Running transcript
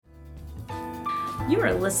You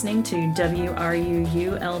are listening to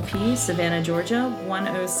WRUU-LP, Savannah, Georgia,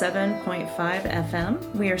 107.5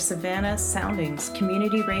 FM. We are Savannah Soundings,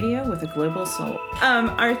 community radio with a global soul.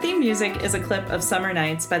 Our theme music is a clip of Summer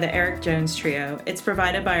Nights by the Eric Jones Trio. It's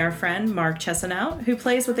provided by our friend Mark Chesanout, who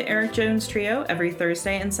plays with the Eric Jones Trio every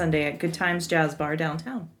Thursday and Sunday at Good Times Jazz Bar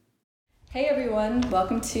downtown. Hey everyone,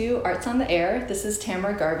 welcome to Arts on the Air. This is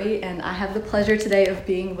Tamara Garvey, and I have the pleasure today of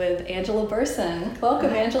being with Angela Burson.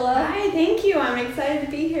 Welcome, Angela. Hi, thank you. I'm excited to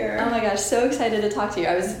be here. Oh my gosh, so excited to talk to you.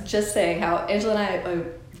 I was just saying how Angela and I have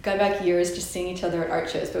gone back years just seeing each other at art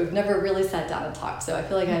shows, but we've never really sat down and talked, so I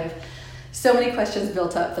feel like I have so many questions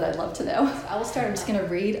built up that I'd love to know. I will start. I'm just going to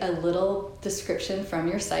read a little description from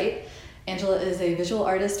your site. Angela is a visual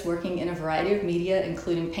artist working in a variety of media,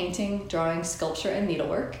 including painting, drawing, sculpture, and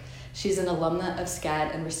needlework. She's an alumna of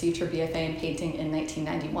SCAD and received her BFA in painting in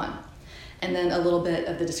 1991. And then a little bit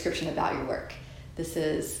of the description about your work. This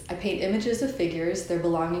is, I paint images of figures, their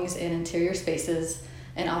belongings in interior spaces,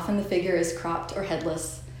 and often the figure is cropped or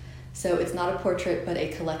headless. So it's not a portrait, but a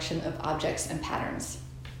collection of objects and patterns.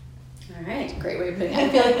 All right. Great way of putting it. I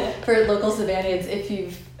feel like for local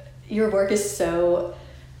Savannahans, your work is so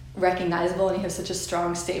recognizable and you have such a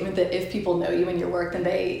strong statement that if people know you and your work, then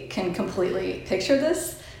they can completely picture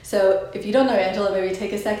this. So if you don't know Angela, maybe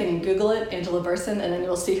take a second and Google it, Angela Burson, and then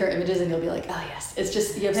you'll see her images and you'll be like, oh yes, it's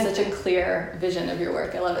just, you have such a clear vision of your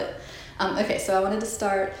work. I love it. Okay, so I wanted to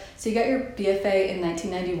start, so you got your BFA in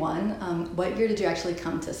 1991. What year did you actually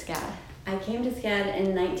come to SCAD? I came to SCAD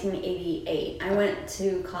in 1988. I went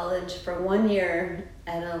to college for 1 year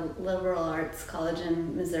at a liberal arts college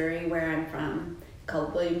in Missouri, where I'm from,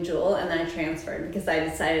 called William Jewell, and then I transferred because I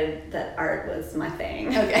decided that art was my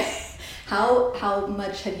thing. Okay. How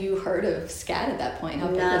much had you heard of SCAD at that point?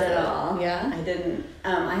 Not at all. Yeah? I didn't.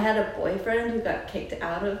 I had a boyfriend who got kicked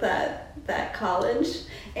out of that college,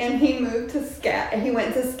 and he moved to SCAD. He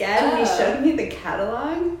went to SCAD and he showed me the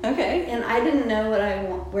catalog. Okay. And I didn't know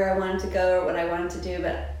where I wanted to go or what I wanted to do,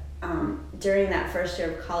 but during that first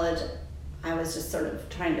year of college, I was just sort of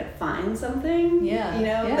trying to find something,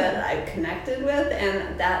 that I connected with,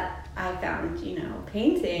 and that I found,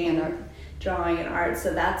 painting and art, drawing and art.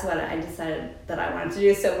 So that's what I decided that I wanted to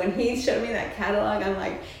do. So when he showed me that catalog, I'm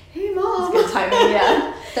like, hey Mom. It's good timing,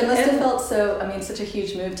 yeah. That must have felt such a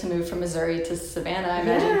huge move to move from Missouri to Savannah. I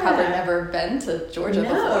imagine you've probably never been to Georgia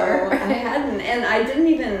before. I hadn't, and I didn't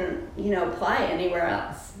even, apply anywhere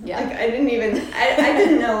else. Yeah. Like I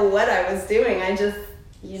didn't know what I was doing. I just,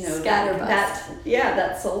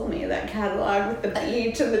 that sold me, that catalog with the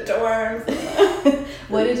beach and the dorms.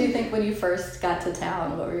 What did you think when you first got to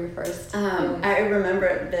town? What were your first feelings? I remember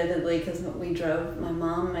it vividly because we drove, my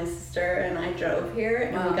mom, my sister, and I drove here,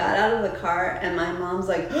 and we got out of the car, and my mom's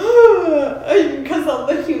like, because of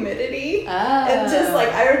the humidity. Oh. And just like,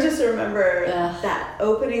 I just remember that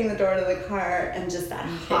opening the door to the car and just that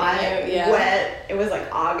hot, wet, it was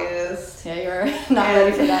like August. Yeah, you were not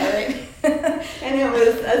ready for that, right? And it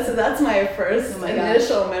was, so that's my first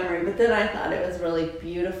initial memory, but then I thought it was really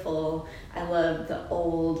beautiful. I loved the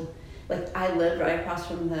old, I lived right across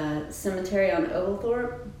from the cemetery on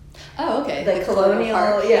Oglethorpe. Oh, okay. The colonial,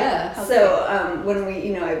 park. yeah. So when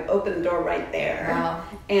we, I opened the door right there. Wow.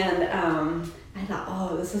 And I thought,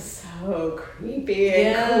 oh, this is so creepy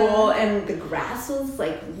and cool. And the grass was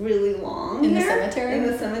really long in the cemetery. In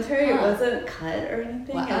the cemetery, it wasn't cut or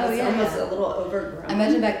anything. Wow. It was almost a little overgrown. I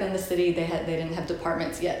imagine back then in the city they didn't have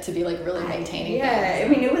departments yet to be really maintaining. Yeah,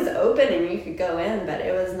 things. it was open and you could go in, but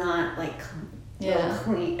it was not clean.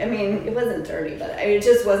 It wasn't dirty, but it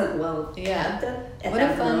just wasn't well kept at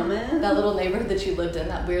that moment. That little neighborhood that you lived in,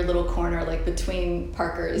 that weird little corner between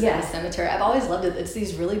Parker's and the cemetery. I've always loved it. It's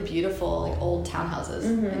these really beautiful old townhouses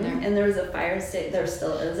in there. And there was a fire station. There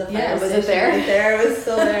still is a fire station. Was it there? Right there. It was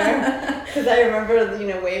still there. Because I remember,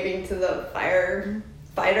 waving to the fire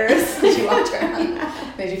fighters as you walked around.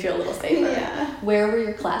 Made you feel a little safer. Yeah. Where were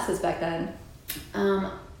your classes back then?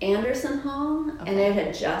 Anderson Hall, and it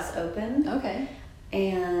had just opened. Okay.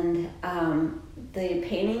 And the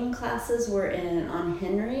painting classes were on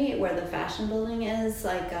Henry, where the fashion building is.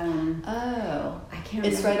 I can't remember.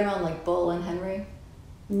 It's right around Bull and Henry?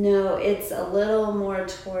 No, it's a little more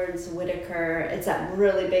towards Whitaker. It's that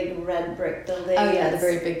really big red brick building. Oh yeah, the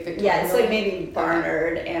very big Victorian. Yeah, it's maybe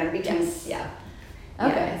Barnard and between. Yes. Yeah.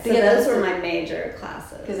 Okay. So those were my major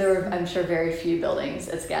classes. Because there were, I'm sure, very few buildings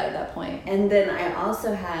at SCAD at that point. And then I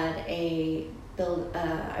also had I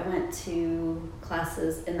went to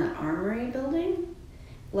classes in the Armory building.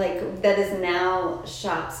 That is now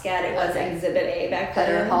Shop SCAD. It was Exhibit A back then.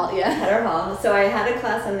 Petter Hall, yeah. Petter Hall. So I had a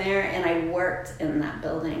class in there, and I worked in that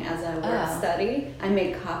building as a work study. I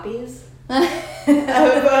made copies.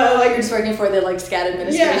 Like you're just working for the SCAD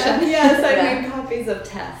administration. Yes, I made copies of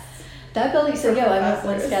tests. That building, so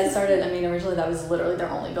when SCAD started, originally that was literally their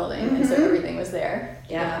only building, and so everything was there.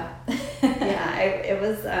 Yeah.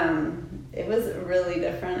 It was really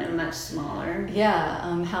different and much smaller.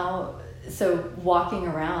 Yeah. So walking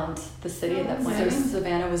around the city at that point, so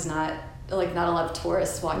Savannah was not a lot of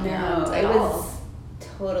tourists walking around at all. It was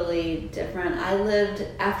totally different.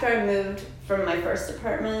 After I moved from my first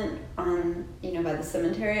apartment on, by the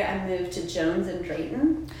cemetery, I moved to Jones and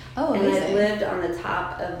Drayton. Oh, and amazing. I lived on the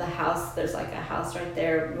top of the house. There's a house right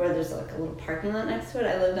there where there's a little parking lot next to it.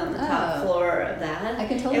 I lived on the top floor of that. I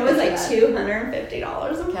can totally It was $250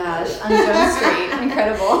 a month. Gosh, on Jones Street.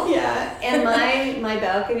 Incredible. Yeah. And my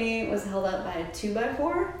balcony was held up by a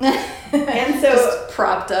 2x4. And so just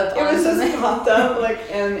propped up. It was just propped up,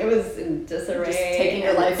 and it was in disarray. Just taking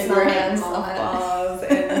your life in your hands.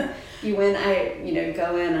 And you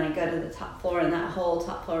go in, and I go to the top floor, and that whole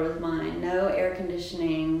top floor was mine. No air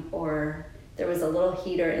conditioning, or there was a little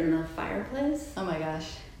heater in the fireplace. Oh my gosh.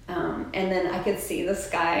 And then I could see the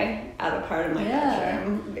sky out of part of my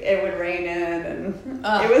bedroom. It would rain in, and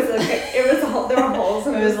there were holes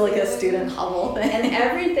in it. It was like a student hovel thing. And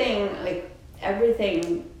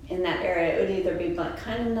everything in that area, it would either be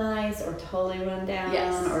kind of nice or totally run down,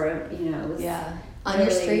 or it was. Yeah. On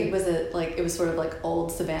your street, was it it was sort of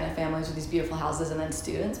old Savannah families with these beautiful houses and then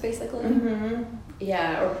students, basically? Mm-hmm.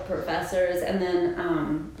 Yeah, or professors. And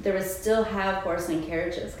then there would still have horse and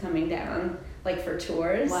carriages coming down, for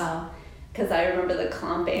tours. Wow. Because I remember the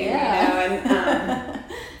clomping, and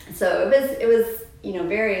so it was,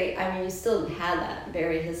 very, you still had that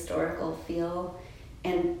very historical feel.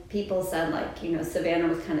 And people said, Savannah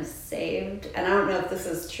was kind of saved. And I don't know if this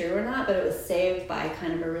is true or not, but it was saved by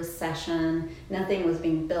kind of a recession. Nothing was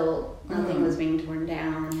being built. Nothing was being torn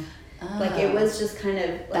down. It was just kind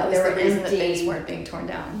of... that was the reason that things weren't being torn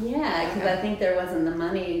down. Yeah, because I think there wasn't the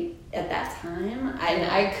money at that time.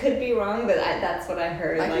 I could be wrong, but that's what I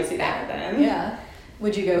heard back then. Yeah.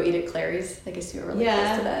 Would you go eat at Clary's? I guess you were really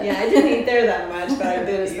close to that. Yeah, I didn't eat there that much, but I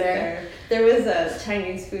did eat there. There was a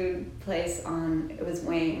Chinese food place it was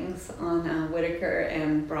Wings on Whitaker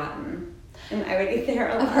and Broughton. And I would eat there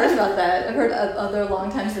a lot. I've heard about that. I've heard other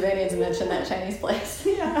longtime Savannahans mention that Chinese place.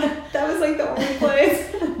 Yeah, that was the only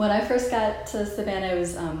place. When I first got to Savannah, it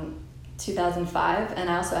was 2005, and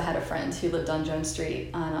I also had a friend who lived on Jones Street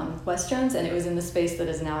on West Jones, and it was in the space that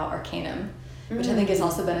is now Arcanum, which I think has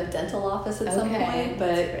also been a dental office at some point.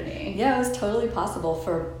 But yeah, it was totally possible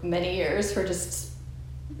for many years for just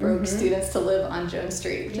broke students to live on Jones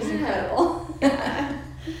Street, which is incredible.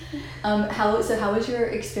 How was your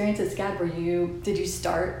experience at SCAD? Did you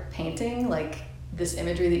start painting this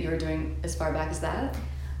imagery that you were doing as far back as that?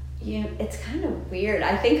 Yeah, it's kind of weird.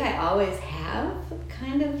 I think I always have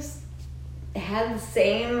kind of had the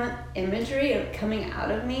same imagery coming out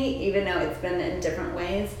of me, even though it's been in different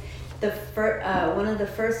ways. One of the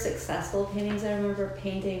first successful paintings I remember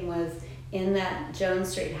painting was in that Jones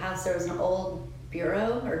Street house. There was an old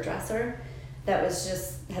bureau or dresser that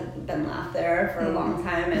had been left there for a long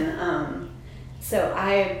time, and so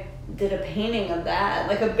I did a painting of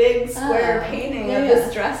that, a big square painting of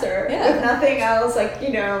this dresser with nothing else, so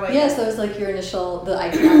it was your initial the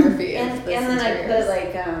iconography of this and then interiors. I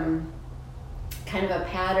put kind of a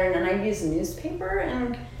pattern, and I used newspaper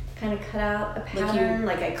and kind of cut out a pattern,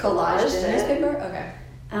 I collaged in newspaper. Okay.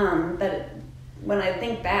 But when I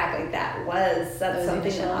think back, that's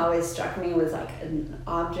something that always struck me, was an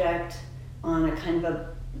object on a kind of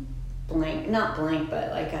a blank, not blank, but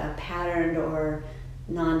a patterned or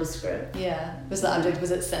nondescript. Yeah. Was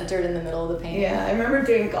it centered in the middle of the painting? Yeah, I remember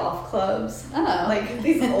doing golf clubs. Oh.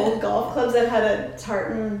 These old golf clubs that had a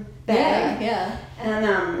tartan bag. Yeah. And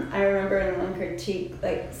I remember in one critique,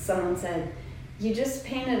 someone said, "You just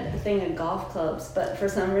painted a thing of golf clubs, but for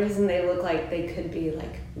some reason they look like they could be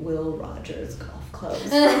Will Rogers golf clubs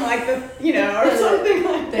from or something like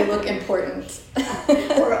that. They look important.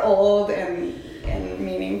 Or old and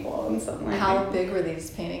meaningful and something like that." How big were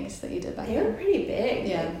these paintings that you did back then? They were pretty big.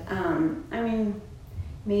 Yeah.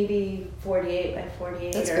 Maybe 48 by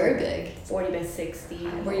 48. That's or very big. 40 by 60.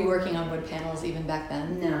 Were you working on wood panels even back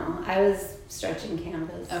then? No, I was stretching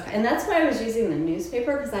canvas. Okay. And that's why I was using the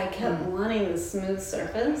newspaper, because I kept wanting the smooth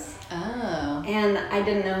surface. Oh. And I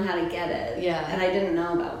didn't know how to get it. Yeah. And I didn't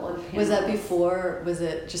know about wood panels. Was that before,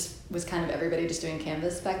 was kind of everybody just doing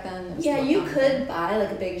canvas back then? Yeah, you could buy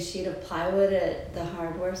a big sheet of plywood at the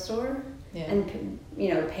hardware store. and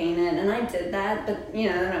paint it. And I did that, but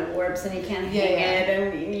then it warps and you can't hang it,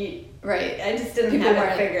 and right. I just didn't People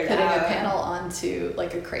have it figured putting out. a panel onto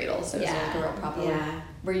like a cradle, so it was like a real problem. Yeah.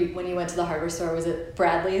 When you went to the hardware store, was it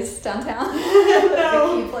Bradley's downtown?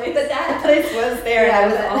 No, the key place? but that place was there,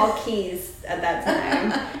 and it was all keys at that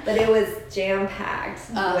time. But it was jam packed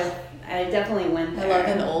with. I definitely went there. I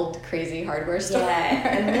love an old crazy hardware store.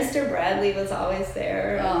 Yeah, and Mr. Bradley was always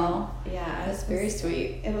there. Oh, yeah, that's very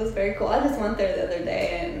sweet. It was very cool. I just went there the other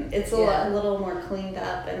day, and it's a little more cleaned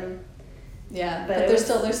up and. Yeah, but they're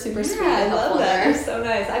super sweet. I and love that. there. They're so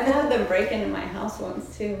nice. I've had them break into my house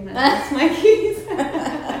once too. And I lost my keys.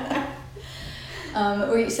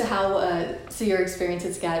 So your experience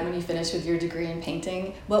at SCAD when you finished with your degree in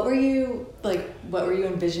painting, what were you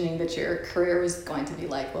envisioning that your career was going to be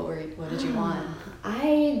like? What did you want?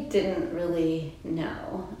 I didn't really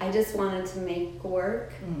know. I just wanted to make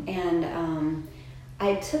work, and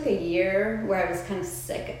I took a year where I was kind of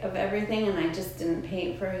sick of everything, and I just didn't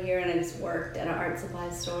paint for a year, and I just worked at an art supply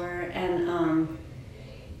store, and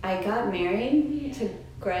I got married to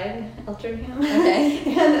Greg Eltringham. Okay.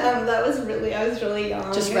 And I was really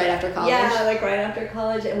young. Just right after college? Yeah, like right after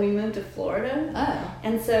college, and we moved to Florida. Oh.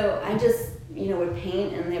 And so I just, would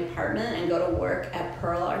paint in the apartment and go to work at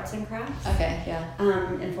Pearl Arts and Crafts. Okay, yeah.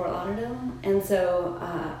 In Fort Lauderdale. And so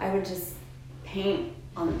I would just paint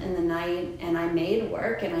in the night, and I made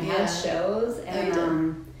work, and I had shows,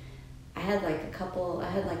 and I had like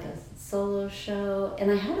a solo show,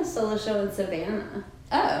 and I had a solo show in Savannah.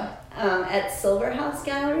 Oh. At Silver House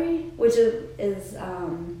Gallery, which is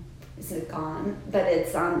gone, but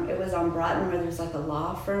it was on Broughton, where there's like a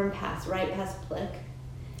law firm right past Plick.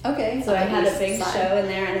 Okay. So I had a big show in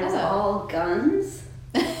there, and it was all guns.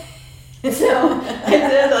 So I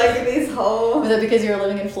did like these whole. Was it because you were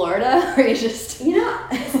living in Florida, or you just?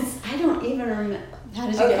 I don't even remember. How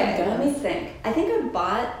did you get guns? Let me think. I think I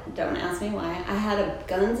bought. Don't ask me why. I had a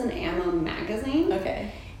Guns and Ammo magazine.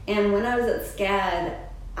 Okay. And when I was at SCAD,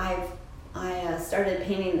 I started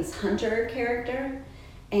painting this hunter character,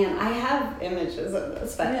 and I have images of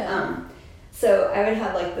this, but so I would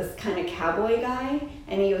have like this kind of cowboy guy,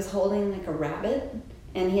 and he was holding like a rabbit,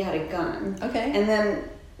 and he had a gun. Okay. And then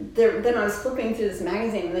I was flipping through this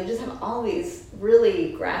magazine, and they just have all these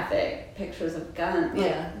really graphic pictures of guns,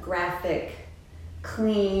 like graphic,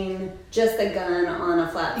 clean, just a gun on a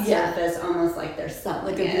flat surface, almost like they're selling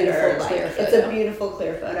like a beautiful clear photo. It's a beautiful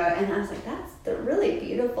clear photo, and I was like, they're really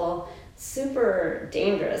beautiful, super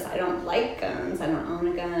dangerous. I don't like guns. I don't own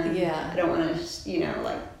a gun. Yeah. I don't want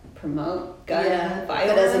to, promote gun violence.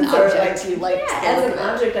 But as an object, you like. Yeah, as an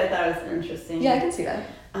object, I thought it was interesting. Yeah, I can see that.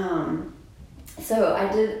 So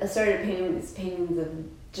I started painting these paintings of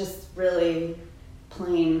just really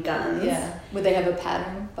plain guns. Yeah. Would they have a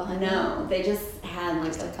pattern behind them? No, they just had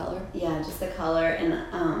like the color. Yeah, just the color, and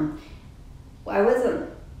I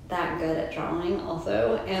wasn't that good at drawing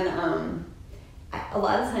also, and a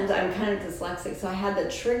lot of times I'm kind of dyslexic, so I had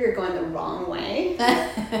the trigger going the wrong way.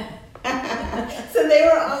 So they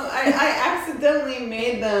were I accidentally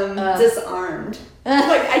made them disarmed.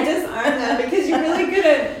 Like I disarmed them because you're really good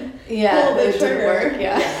at pull the trigger. Work,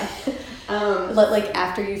 yeah. Like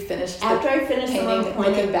after you finished after I finished painting,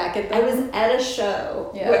 looking back at them? I was at a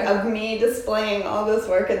show of me displaying all this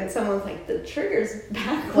work, and someone's like, the trigger's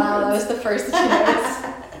backwards. Wow, that was the first that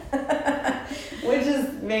you noticed. Which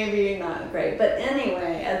is maybe not great. But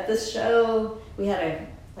anyway, at the show, we had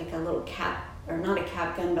a little cap, or not a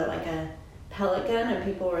cap gun, but like a pellet gun, and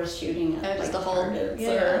people were shooting at just like a whole,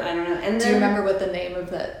 or I don't know. And do you remember what the name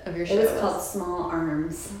of your show was? It was called Small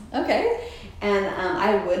Arms. Okay. And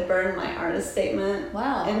I would burn my artist statement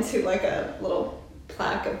into like a little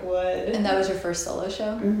plaque of wood. And that was your first solo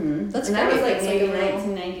show? Mm-hmm. That's and great. That was like that's maybe like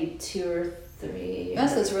 1992 or 3.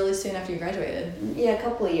 Yes, that's really soon after you graduated. Yeah, a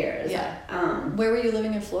couple of years. Yeah. Where were you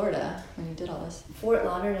living in Florida when you did all this? Fort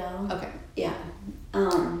Lauderdale. Okay. Yeah.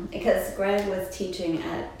 Because Greg was teaching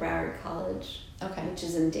at Broward College. Okay. Which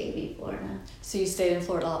is in Davie, Florida. So you stayed in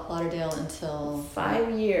Fort Lauderdale until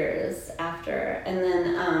 5 years after, and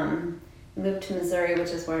then moved to Missouri,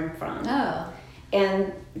 which is where I'm from. Oh.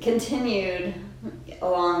 And continued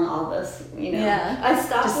along all this, Yeah. I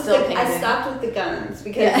stopped with the guns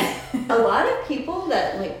because a lot of people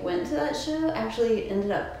that went to that show actually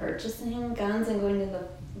ended up purchasing guns and going to the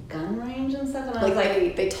gun range and stuff, and I was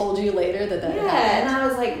like, they told you later that happened. And I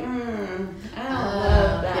was like, I don't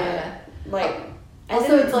love that. Yeah.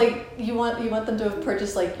 Also, it's like you want them to have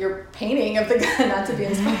purchased your painting of the gun, not to be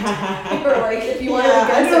inspired. Or if you wanted the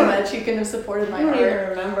gun so much, you couldn't have supported my art. I don't even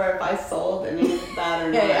remember if I sold any of that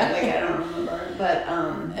or not. I don't remember.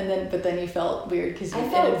 But then you felt weird because you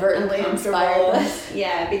felt inadvertently inspired us.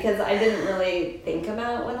 Yeah, because I didn't really think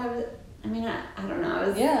about what I was. I mean, I don't know. I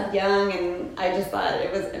was young, and I just thought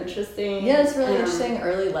it was interesting. Yeah, it's really interesting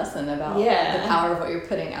early lesson about the power of what you're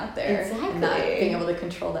putting out there. Exactly. And not being able to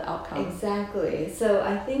control the outcome. Exactly. So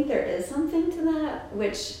I think there is something to that,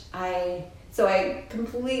 which I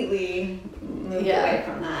completely moved away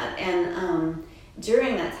from that. And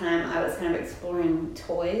during that time, I was kind of exploring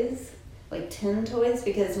toys, like tin toys,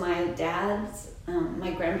 because my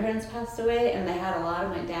grandparents passed away, and they had a lot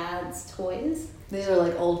of my dad's toys. These are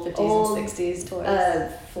like old 50s and 60s toys?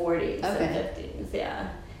 40s and 50s, yeah.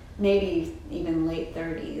 Maybe even late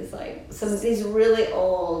 30s. Like some of these really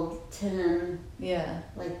old tin. Yeah.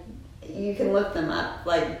 Like you can look them up.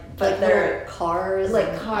 But they're cars.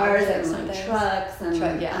 Like cars and like trucks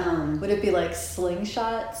and would it be like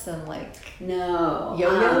slingshots and like no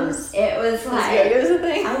yo-yos? It was like yo-yos a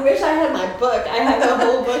thing? I wish I had my book. I had a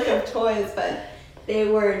whole book of toys, but they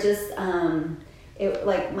were just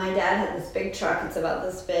like my dad had this big truck. It's about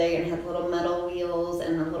this big and had little metal wheels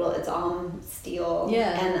and it's all steel.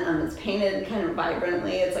 Yeah. And it's painted kind of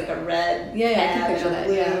vibrantly. It's like a red I can picture that.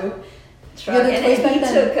 Blue truck. And he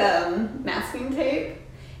took masking tape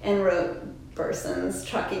and wrote Burson's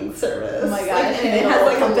Trucking Service. Oh my gosh. And it has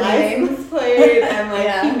like a license plate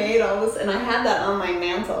and he made all this, and I had that on my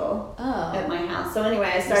mantle at my house. So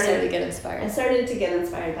anyway, I started to get inspired. I started to get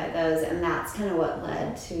inspired by those, and that's kind of what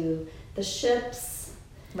led to the ships.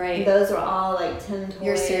 Right. And those were all like tin toys.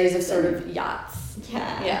 Your series of sort of yachts.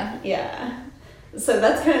 Yeah. So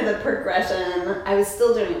that's kind of the progression. I was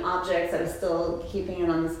still doing objects. I was still keeping it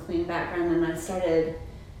on this clean background, and I started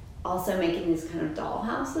also making these kind of doll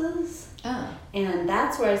houses. Oh. And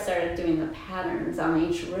that's where I started doing the patterns on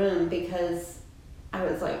each room, because I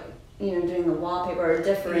was like, doing the wallpaper or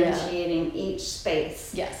differentiating each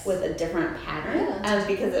space with a different pattern. Yeah.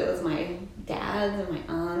 Because it was my dad's and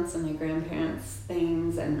my aunt's and my grandparents'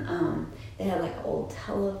 things, and they had like old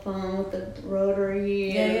telephone with the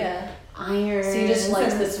rotary iron. So you just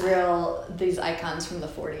liked these icons from the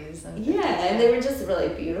 40s and 50s. And they were just really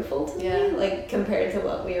beautiful to me, like compared to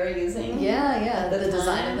what we were using. The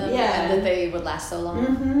design of them, and that they would last so long.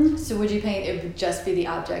 Mm-hmm. So would you paint? It would just be the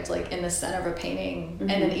object, like in the center of a painting, and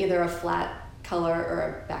then either a flat color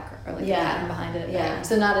or a background or like a pattern behind it. Yeah.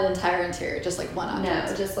 So not an entire interior, just like one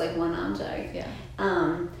object. No, just like one object. Yeah.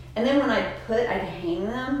 And then when I'd hang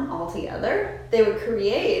them all together, they would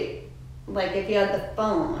create, like if you had the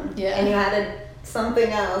phone and you had something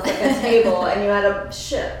else, like a table, and you had a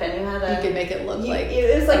ship, and you had you could make it look like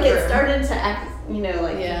it was like it started to act, you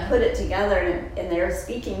put it together, and they were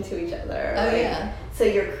speaking to each other. So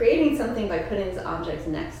you're creating something by putting these objects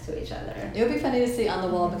next to each other. It would be funny to see on the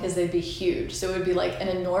wall because they'd be huge. So it would be like an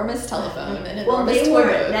enormous telephone, an enormous toy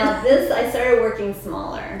room. Now I started working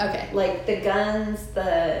smaller. Okay. Like the guns,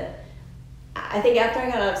 I think after I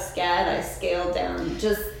got out of SCAD, I scaled down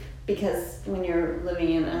just because when you're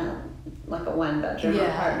living in a one-bedroom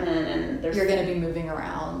apartment and you're going to be moving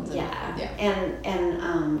around.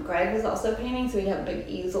 And Greg was also painting, so we'd have big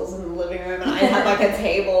easels in the living room, and I had like a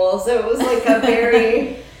table, so it was like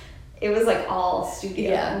it was like all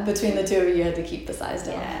studio. Yeah, between the two of you, you had to keep the size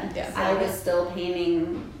down. Yeah. I was still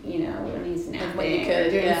painting, when he's napping, when you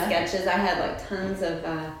could, doing sketches. I had like tons of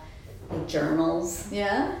like journals.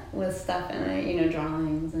 Yeah. With stuff in it,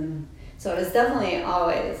 drawings, and so it was definitely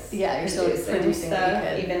always. Yeah, you're still producing stuff,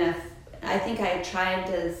 what you could. even if I think I tried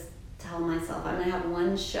to tell myself I'm gonna have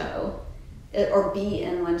one show, or be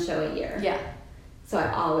in one show a year. Yeah. So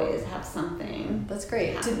I always have something. That's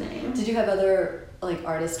great. Happening. Did you have other like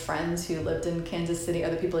artist friends who lived in Kansas City?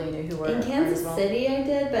 Other people you knew who were in Kansas City? I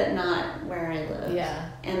did, but not where I lived.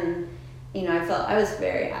 Yeah. And I felt I was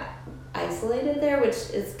very isolated there, which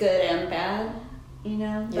is good and bad.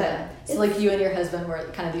 But so like you and your husband were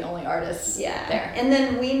kind of the only artists there. And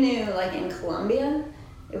then we knew like in Columbia,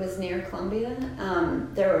 it was near Columbia,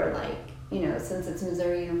 there were like, since it's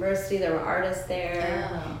Missouri University, there were artists there.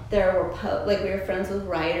 Oh. There were we were friends with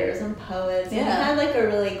writers and poets. And we had like a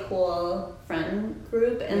really cool friend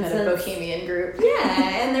group. And a bohemian group.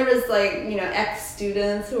 Yeah, and there was like,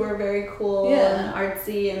 ex-students who were very cool and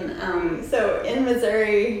artsy. And so in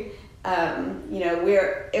Missouri,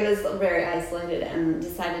 it was very isolated, and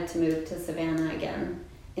decided to move to Savannah again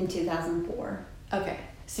in 2004. Okay.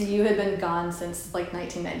 So you had been gone since like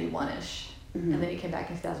 1991-ish, and then you came back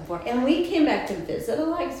in 2004. And we came back to visit a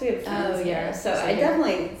lot because we have friends here. So I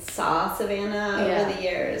definitely saw Savannah over the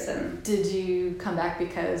years. And did you come back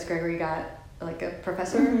because Gregory got like a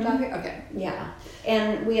professor job here? Okay. Yeah.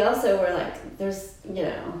 And we also were like, there's,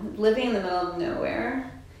 living in the middle of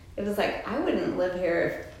nowhere. It was like, I wouldn't live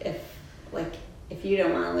here if like if you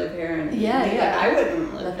don't want to live here, and I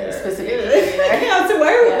wouldn't live Nothing here. specific either. Yeah, so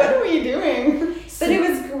what are we doing? But it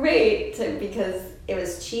was great because it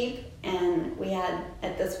was cheap, and we had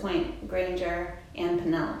at this point Granger and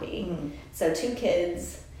Penelope. So 2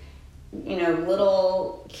 kids,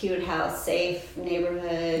 little cute house, safe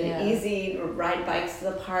neighborhood, easy ride bikes to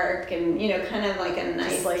the park, and kind of like a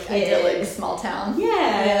nice, just idyllic small town.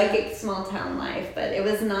 Yeah, like a small town life, but it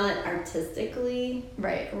was not artistically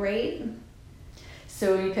great.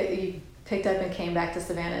 So you picked up and came back to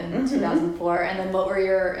Savannah in 2004, and then what were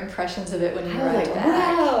your impressions of it when you arrived back?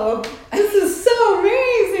 Wow, this is so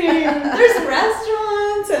amazing. There's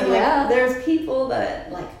restaurants and there's people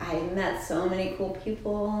that I met so many cool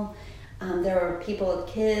people. There were people with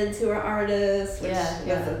kids who were artists, which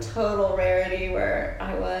was a total rarity where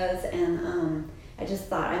I was, and I just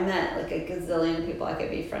thought I met a gazillion people I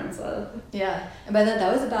could be friends with. Yeah, and by then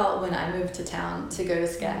that was about when I moved to town to go to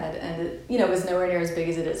SCAD, and it was nowhere near as big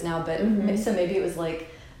as it is now, but so maybe it was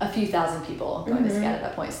a few thousand people going to SCAD at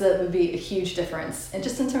that point, so that would be a huge difference. And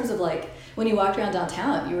just in terms of when you walked around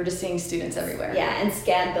downtown, you were just seeing students everywhere. Yeah, and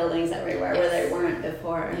SCAD buildings everywhere where they weren't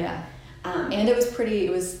before. Yeah. And it was pretty,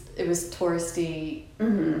 it was touristy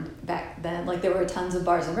back then. There were tons of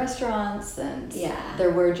bars and restaurants, and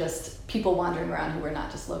there were just people wandering around who were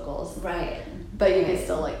not just locals. Right. But you could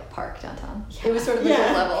still park downtown. Yeah. It was sort of a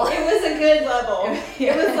good level. It was a good level.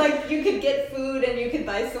 It was you could get food and you could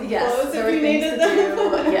buy some clothes if you needed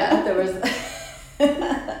them. Yeah, there was.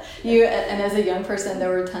 And as a young person, there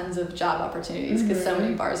were tons of job opportunities because so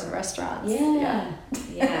many bars and restaurants.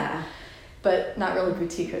 Yeah. But not really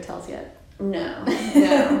boutique hotels yet. No.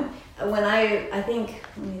 When let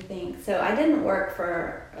me think. So I didn't work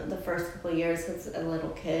for the first couple of years with little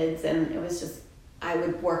kids, and it was just, I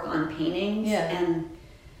would work on paintings. And,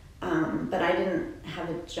 but I didn't have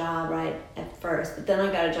a job right at first, but then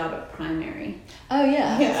I got a job at Primary. Oh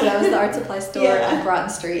yeah. So that was the art supply store on Broughton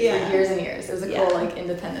Street for years and years. It was a cool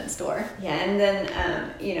independent store. Yeah, and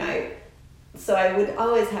then, so I would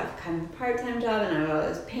always have kind of a part-time job, and I would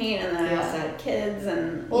always paint, and then I also had kids,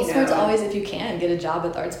 and it's smart to always, if you can, get a job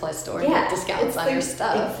at the art supply store and get discounts on your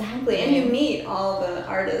stuff. Exactly, and you meet all the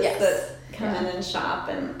artists that come in and shop,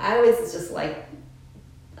 and I always just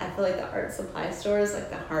I feel like the art supply store is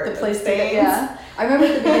the heart of things. I remember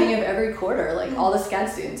at the beginning of every quarter, all the SCAD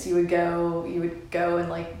students, you would go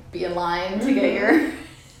and be in line to get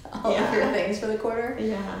all of your things for the quarter.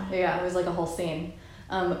 Yeah, it was a whole scene.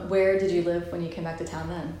 Where did you live when you came back to town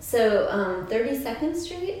then? So 32nd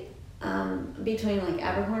Street, between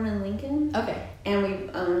Aberhorn and Lincoln. Okay. And we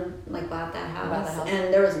bought that house.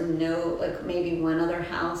 And there was no maybe one other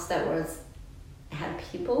house that had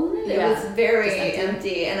people in it. It was very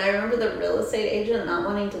empty. And I remember the real estate agent not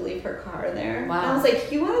wanting to leave her car there. Wow. And I was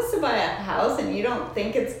like, you want us to buy a house and you don't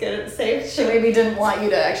think it's safe? She maybe didn't want you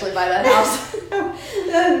to actually buy that house.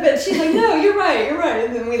 But she's like, no, you're right.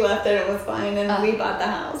 And then we left it, it was fine, and we bought the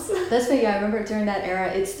house. That's funny, I remember during that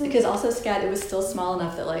era, it's because also SCAD, it was still small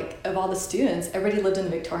enough that of all the students, everybody lived in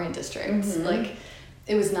the Victorian district.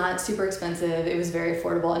 It was not super expensive, it was very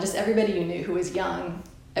affordable, and just everybody you knew who was young.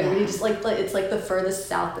 Everybody just it's the furthest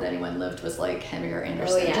south that anyone lived was Henry or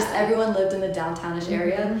Anderson. Just everyone lived in the downtownish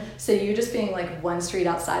area. So you just being one street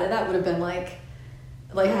outside of that would have been a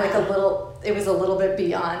little. It was a little bit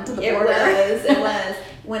beyond the border. It was.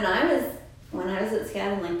 When I was at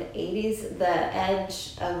SCAD in the 80s, the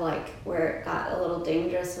edge of where it got a little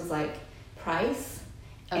dangerous was Price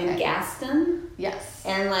and Gaston. Yes.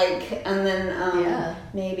 And then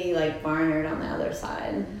maybe Barnard on the other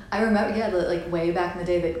side. I remember, way back in the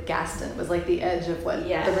day, that Gaston was the edge of what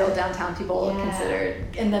the real downtown people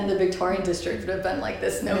considered, and then the Victorian district would have been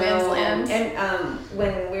this no man's land. And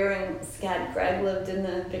when we were in SCAD, Greg lived in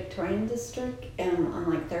the Victorian district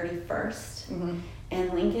on 31st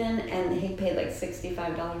and Lincoln, and he paid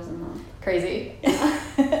 $65 a month. Crazy.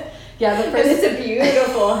 And it's a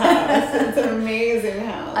beautiful house. It's an amazing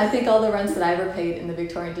house. I think all the rents that I ever paid in the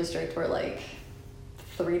Victorian district were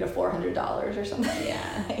 $300 to $400 or something.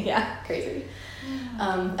 Yeah, crazy.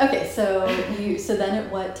 Okay, so then at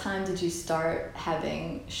what time did you start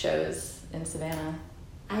having shows in Savannah?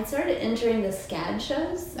 I started entering the SCAD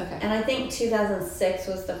shows. Okay. And I think 2006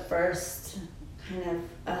 was the first kind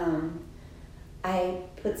of, I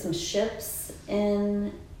put some ships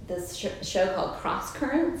in this show called Cross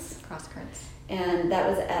Currents. And that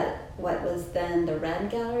was at what was then the Red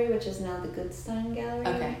Gallery, which is now the Goodstein Gallery.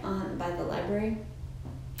 Okay. By the library.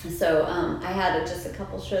 So I had just a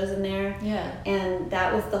couple shows in there. Yeah. And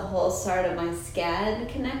that was the whole start of my SCAD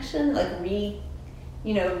connection,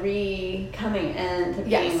 coming in to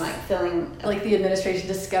being like feeling like the administration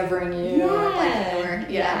discovering you.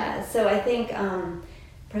 Yeah. So I think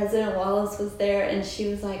President Wallace was there, and she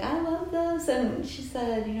was like, I love this, and she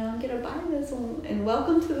said, I'm gonna buy this, and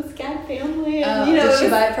welcome to the SCAD family. And, did she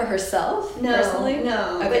buy it for herself? No, personally?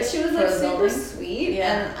 No. Okay. But she was like super sweet,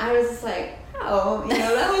 and I was just like, wow,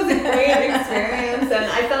 that was a great experience, and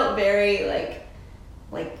I felt very like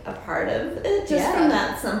a part of it just from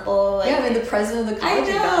that simple the president of the college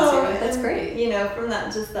you got to. That's great. From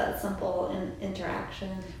that simple interaction.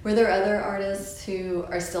 Were there other artists who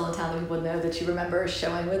are still in town that people know that you remember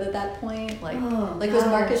showing with at that point? Was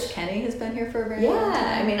Marcus Kenny has been here for a very long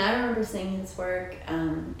time? I mean, I remember seeing his work,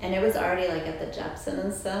 and it was already like at the Jepson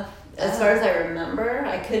and stuff. As far as I remember,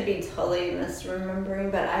 I could be totally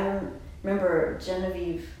misremembering, but I remember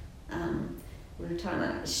Genevieve. We were talking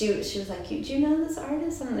about, she was like, do you know this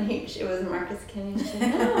artist? And it was Marcus Kenny. She said,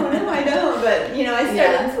 no, I don't. But, I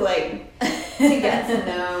started to get to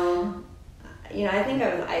know, I think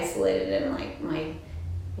I was isolated in like my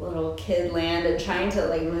little kid land and trying to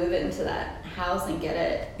like move it into that house and get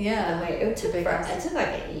it. Yeah. It took like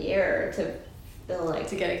a year to feel like.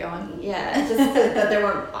 To get it going. Yeah. Just that there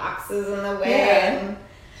weren't boxes in the way. Yeah. And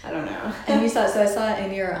I don't know. And I saw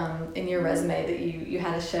in your resume that you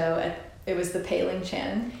had a show at, it was the Pei-Ling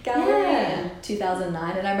Chan Gallery in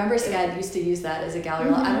 2009, and I remember SCAD used to use that as a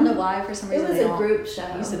gallery. I don't know why, for some reason it was a group show.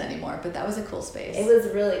 Don't use it anymore, but that was a cool space. It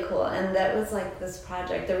was really cool, and that was like this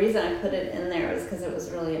project. The reason I put it in there was because it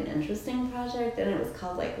was really an interesting project, and it was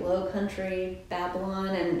called like Low Country Babylon,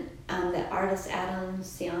 and the artist Adam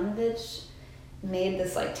Sionovich made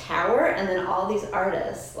this like tower, and then all these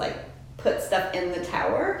artists like put stuff in the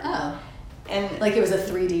tower. Oh. And like it was a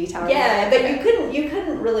 3D tower. Yeah, but you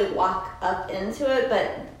couldn't really walk up into it,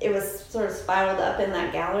 but it was sort of spiraled up in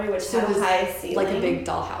that gallery, which had a high ceiling, like a big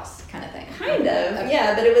dollhouse kind of thing. Kind of, okay.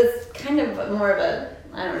 Yeah, but it was kind of more of a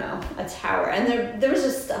a tower, and there was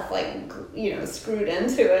just stuff like screwed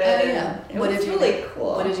into it. Oh yeah, it was really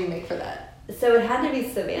cool. What did you make for that? So it had to be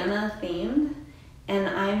Savannah themed, and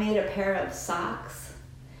I made a pair of socks.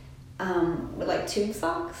 With like tube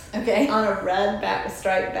socks. Okay. On a red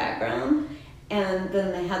striped background. And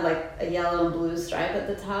then they had like a yellow and blue stripe at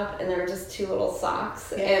the top, and there were just two little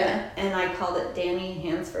socks. Yeah. And I called it Danny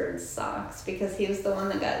Hansford's socks because he was the one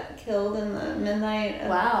that got killed in the midnight.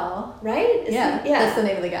 Wow. Right? Yeah. That's the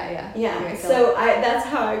name of the guy. Yeah. Yeah. So that's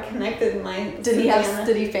how I connected my. Did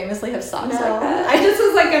he famously have socks like that? I just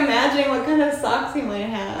was like imagining what kind of socks he might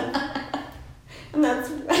have. And that's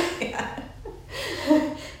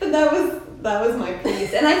but that was my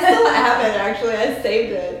piece, and I still have it. Actually, I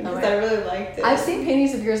saved it because I really liked it. I've seen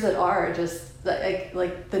paintings of yours that are just like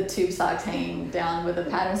the tube socks hanging down with a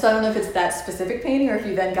pattern. So I don't know if it's that specific painting or if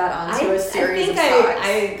you then got onto a series of socks.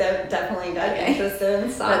 I definitely got interested in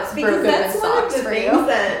socks because that's one of the things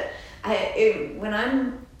that when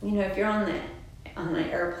I'm if you're on the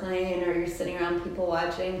airplane or you're sitting around people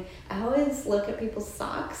watching, I always look at people's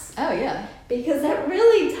socks. Oh yeah, because that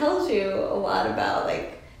really tells you a lot about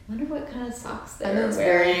like. I wonder what kind of socks they're wearing.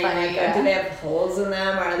 Very funny, do they have holes in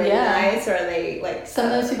them? Or are they nice? Or are they like some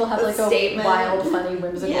of those people have like statement? A wild, funny,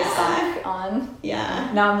 whimsical sock on?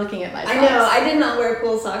 Yeah. Now I'm looking at my socks. I know. I did not wear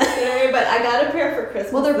cool socks today, but I got a pair for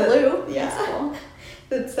Christmas. Well, they're blue. Yeah. That's cool.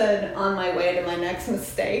 That said, "On my way to my next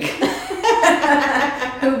mistake." Who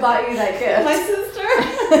bought you that gift? My sister.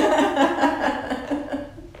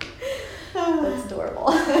 That's adorable.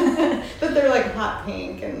 But they're like hot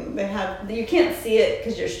pink, and you can't see it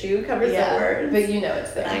because your shoe covers the words. But you know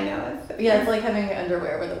it's there. I know it's there. Yeah, it's like having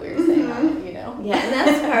underwear with a weird thing on it, Yeah, and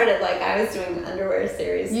that's part of I was doing an underwear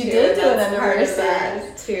series too. You did do an underwear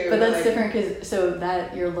series too. But that's different because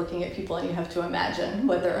that you're looking at people and you have to imagine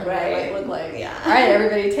what their underwear might look like. Yeah. All right,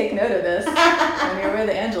 everybody, take note of this when you're with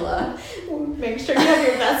Angela. Make sure you have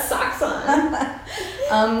your best socks on.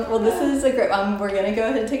 Well, this is a great. We're gonna go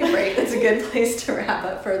ahead and take a break. It's a good place to wrap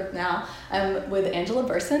up for now. I'm with Angela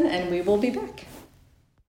Burson, and we will be back.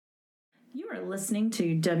 You are listening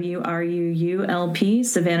to WRUU-LP,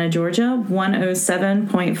 Savannah, Georgia,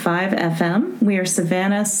 107.5 FM. We are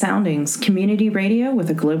Savannah Soundings, community radio with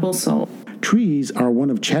a global soul. Trees are one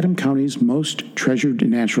of Chatham County's most treasured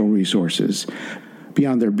natural resources.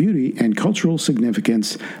 Beyond their beauty and cultural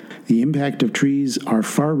significance, the impact of trees are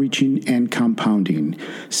far-reaching and compounding,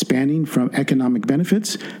 spanning from economic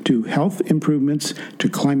benefits to health improvements to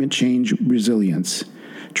climate change resilience.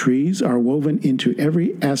 Trees are woven into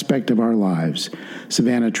every aspect of our lives.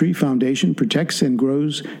 Savannah Tree Foundation protects and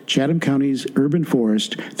grows Chatham County's urban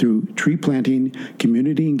forest through tree planting,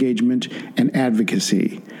 community engagement, and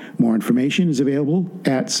advocacy. More information is available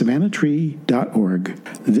at savannahtree.org.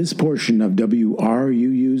 This portion of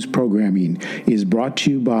WRUU's programming is brought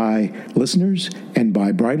to you by listeners and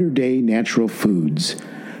by Brighter Day Natural Foods.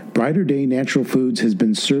 Brighter Day Natural Foods has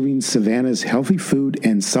been serving Savannah's healthy food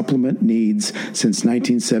and supplement needs since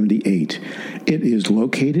 1978. It is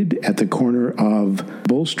located at the corner of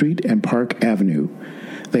Bull Street and Park Avenue.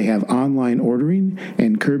 They have online ordering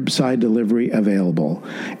and curbside delivery available,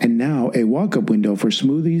 and now a walk-up window for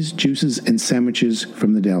smoothies, juices, and sandwiches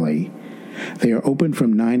from the deli. They are open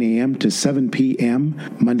from 9 a.m. to 7 p.m.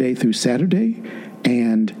 Monday through Saturday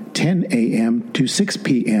and 10 a.m. to 6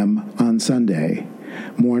 p.m. on Sunday.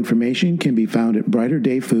 More information can be found at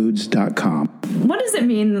brighterdayfoods.com. What does it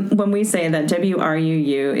mean when we say that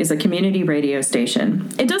WRUU is a community radio station?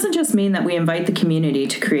 It doesn't just mean that we invite the community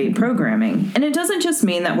to create programming, and it doesn't just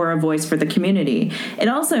mean that we're a voice for the community. It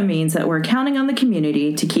also means that we're counting on the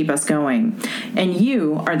community to keep us going, and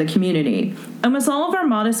you are the community. Almost all of our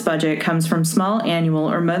modest budget comes from small annual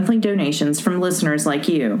or monthly donations from listeners like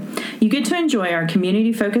you. You get to enjoy our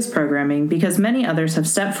community-focused programming because many others have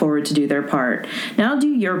stepped forward to do their part. Now do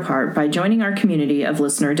your part by joining our community of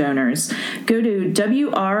listener donors. Go to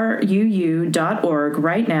WRUU.org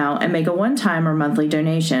right now and make a one-time or monthly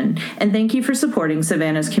donation. And thank you for supporting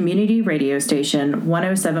Savannah's community radio station,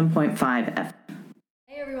 107.5 FM.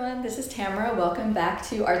 Hey everyone, this is Tamara. Welcome back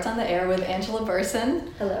to Arts on the Air with Angela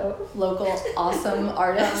Burson. Hello. Local awesome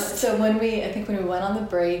artist. So when we went on the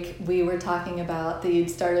break, we were talking about that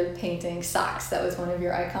you'd started painting socks. That was one of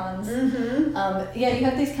your icons. Mm-hmm. You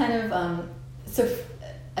have these kind of,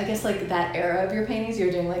 I guess like that era of your paintings, you're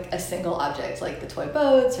doing like a single object, like the toy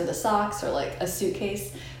boats or the socks or like a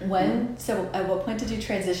suitcase. Mm-hmm. At what point did you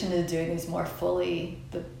transition to doing these more fully,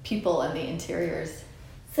 the people and the interiors?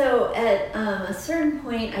 So at a certain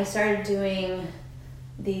point, I started doing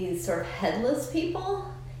these sort of headless people,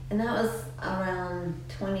 and that was around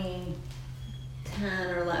 2010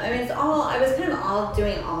 or 11. I mean, I was kind of all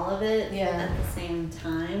doing all of it at the same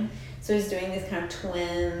time. So I was doing these kind of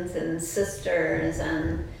twins and sisters,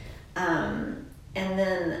 and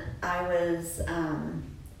then I was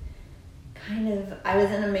I was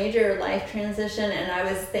in a major life transition, and I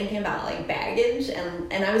was thinking about like baggage,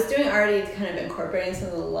 and I was doing already kind of incorporating some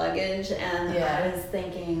of the luggage, and I was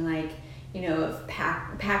thinking like, of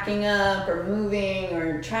packing up or moving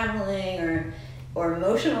or traveling or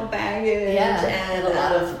emotional baggage, and a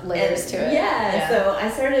lot of layers to it. So I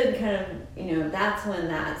started kind of, that's when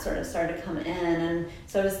that sort of started to come in, and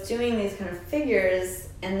so I was doing these kind of figures,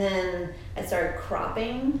 and then I started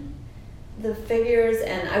cropping the figures,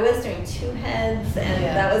 and I was doing two heads, and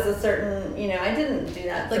that was a certain, I didn't do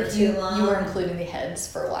that for too long. You were including the heads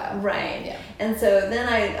for a while. Right. Yeah. And so then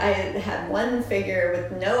I had one figure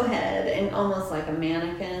with no head and almost like a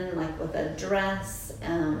mannequin, like with a dress,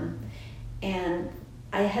 and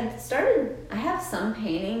I have some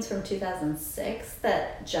paintings from 2006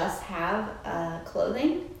 that just have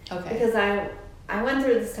clothing. Okay. Because I went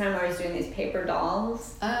through this time where I was doing these paper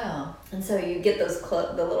dolls. Oh. And so you get those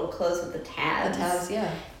the little clothes with the tabs. The tabs,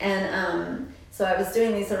 yeah. And so I was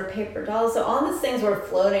doing these sort of paper dolls. So all these things were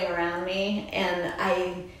floating around me, and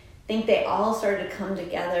I think they all started to come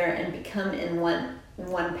together and become in one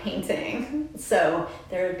painting. So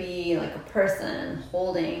there would be like a person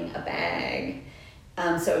holding a bag.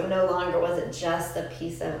 So no longer was it just a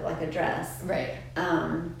piece of like a dress. Right.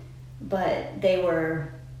 But they were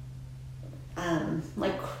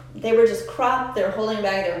they were just cropped, they were holding a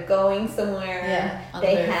bag, they were going somewhere. Yeah.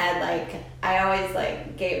 They had I always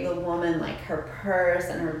gave the woman her purse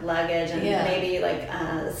and her luggage and maybe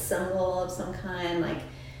a symbol of some kind.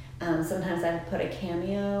 Sometimes I would put a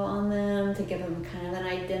cameo on them to give them kind of an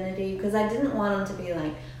identity, because I didn't want them to be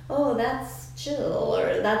like, oh, that's Jill,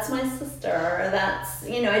 or that's my sister, or that's, I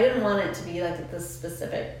didn't want it to be this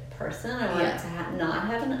specific person. I wanted to not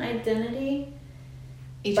have an identity.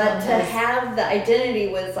 Have the identity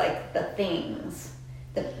was the things.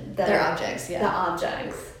 Their objects, The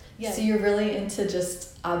objects. Yeah. So you're really into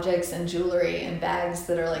just objects and jewelry and bags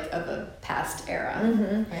that are of a past era.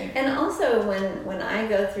 Mm-hmm. Right? And also when I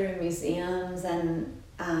go through museums and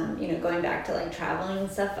going back to traveling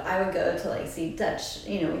and stuff, I would go to see Dutch,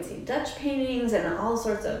 we'd see Dutch paintings and all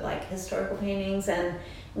sorts of historical paintings, and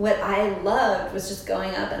what I loved was just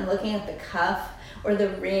going up and looking at the cuff or the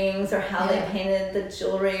rings or how they painted the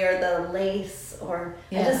jewelry or the lace, or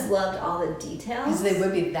I just loved all the details. Because they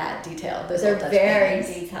would be that detailed. They're very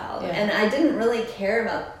detailed. Yeah. And I didn't really care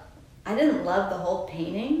about I didn't love the whole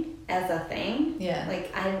painting as a thing. Yeah.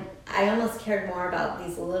 Like I almost cared more about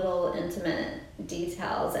these little intimate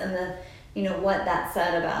details and the, you know, what that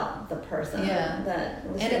said about the person that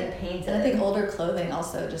was being painted. And I think older clothing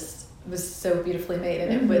also just was so beautifully made,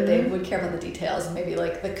 and they would care about the details, and maybe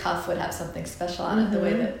like the cuff would have something special on it, the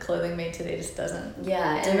way that clothing made today just doesn't.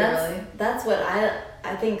 Yeah, and that's what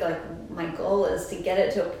I think, like, my goal is to get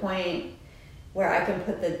it to a point where I can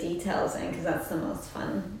put the details in, because that's the most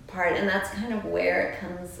fun part, and that's kind of where it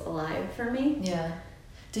comes alive for me. Yeah.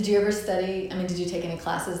 Did you ever study, did you take any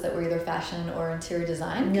classes that were either fashion or interior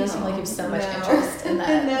design? No. You seem like you have so much interest in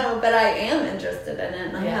that. No, but I am interested in it,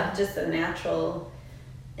 and I have just a natural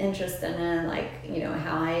interest in it, like, you know,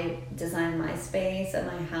 how I design my space at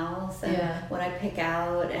my house and what I pick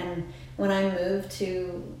out. And when I moved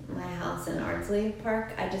to my house in Ardsley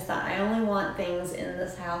Park, I just thought, I only want things in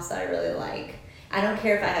this house that I really like. I don't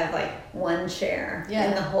care if I have like one chair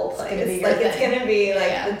in the whole place. It's gonna be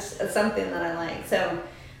like it's something that I like. So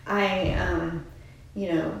I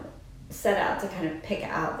you know, set out to kind of pick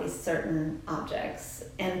out these certain objects,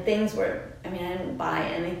 and things were, I didn't buy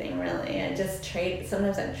anything really. I just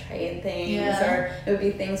sometimes I'd trade things, or it would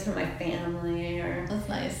be things from my family, or that's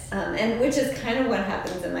nice. And which is kind of what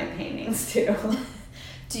happens in my paintings too.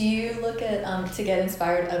 Do you look at to get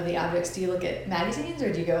inspired of the objects, do you look at magazines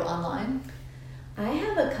or do you go online? I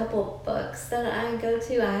have a couple books that I go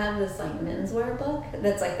to. I have this like menswear book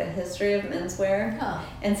that's like the history of menswear. Oh.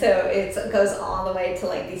 And so it goes all the way to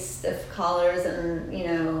like these stiff collars and, you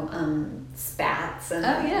know, spats and,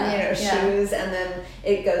 you know, shoes. And then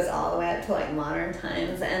it goes all the way up to like modern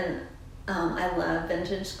times. And I love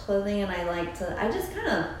vintage clothing, and I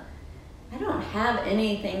don't have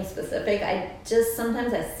anything specific. I just,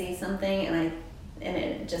 sometimes I see something and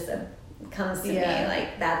it just comes to me,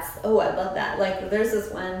 like, I love that. Like, there's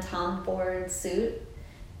this one Tom Ford suit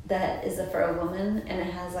that is for a woman, and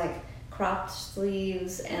it has like cropped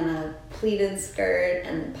sleeves and a pleated skirt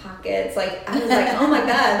and pockets. Like, I was like, oh my god,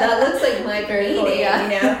 that looks like my painting, you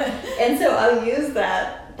know. And so I'll use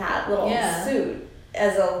that little suit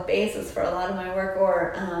as a basis for a lot of my work.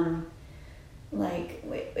 Or like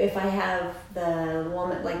if I have the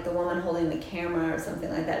woman holding the camera or something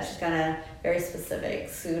like that, she's got a very specific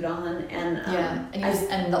suit on, and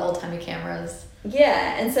and the old-timey cameras.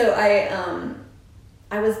 Yeah, and so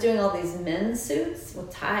I was doing all these men's suits with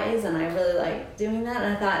ties, and I really liked doing that,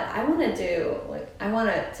 and I thought, I want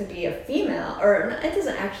it to be a female, or it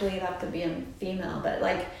doesn't actually have to be a female, but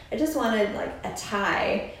like I just wanted like a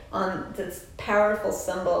tie on this powerful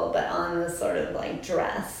symbol, but on this sort of like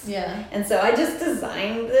dress. Yeah. And so I just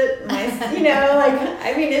designed it, you know,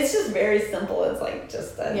 like, it's just very simple. It's like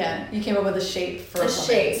just you came up with a shape for a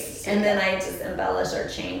shape, and then I just embellish or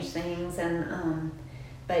change things, and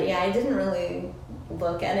but yeah, I didn't really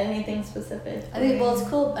look at anything specific. I think, well, it's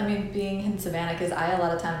cool, being in Savannah, because I a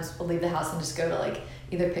lot of times will leave the house and just go to like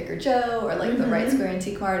either Picker Joe or like the Wright Square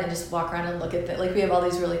Antique Mart and just walk around and look at like, we have all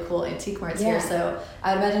these really cool antique marts here, so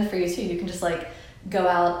I would imagine for you too, you can just like go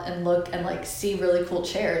out and look and like see really cool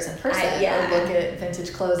chairs in person, or look at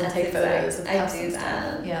vintage clothes and take photos of cups and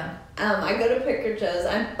stuff. Yeah. I go to Picker Joe's.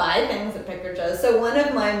 I buy things at Picker Joe's. So one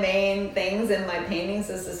of my main things in my paintings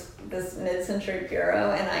is this mid-century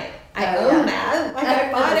bureau, and I own that. Like,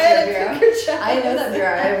 I bought it at Picker Joe's. I know that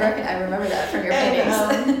bureau. I remember that from your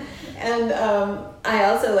paintings. And I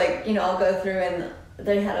also, like, you know, I'll go through, and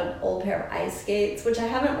they had an old pair of ice skates, which I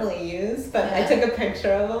haven't really used, but I took a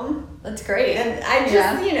picture of them. That's great. And I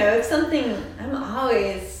just, you know, if something, I'm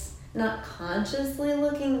always not consciously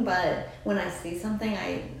looking, but when I see something,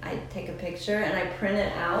 I take a picture and I print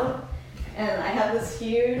it out. And I have this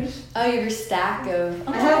huge... Oh, you have your stack of...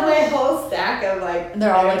 I have my whole stack of, like...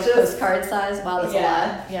 They're all, like, postcard size? Wow, that's a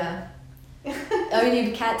lot. Yeah. You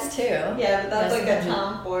have cats, too. Yeah, but that's like a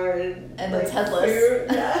Tom Ford... And it's headless.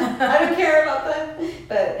 Yeah. I don't care about that.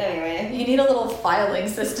 But anyway. You need a little filing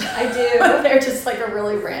system. I do. They're just, like, a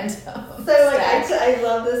really random So, like, I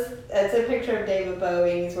love this... It's a picture of David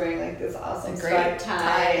Bowie. He's wearing, like, this awesome striped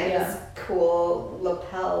tie and this cool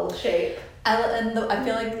lapel shape. I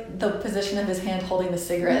feel like the position of his hand holding the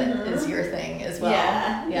cigarette is your thing as well.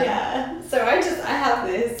 Yeah. So I have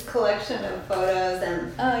this collection of photos,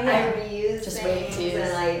 and I reuse things,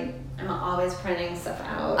 and I'm always printing stuff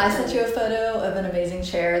out. I sent you a photo of an amazing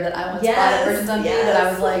chair that I once bought at Virgins on View that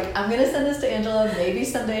I was like, I'm gonna send this to Angela. Maybe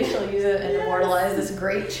someday she'll use it and immortalize this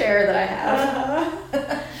great chair that I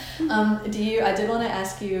have. I did want to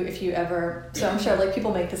ask you if you ever, so I'm sure like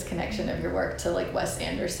people make this connection of your work to like Wes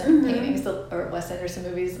Anderson paintings or Wes Anderson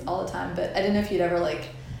movies all the time, but I didn't know if you'd ever like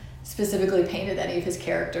specifically painted any of his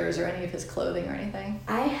characters or any of his clothing or anything?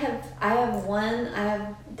 I have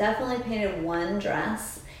definitely painted one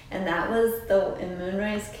dress, and that was in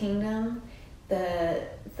Moonrise Kingdom.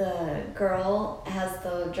 The girl has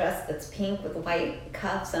the dress that's pink with white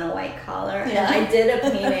cuffs and a white collar. Yeah. And I did a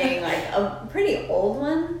painting, like a pretty old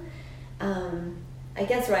one. I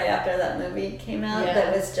guess right after that movie came out,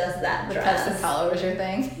 that was just that the dress. cuffs and collar was your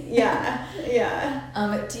thing. Yeah.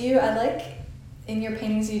 I like in your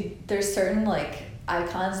paintings there's certain like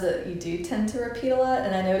icons that you do tend to repeat a lot,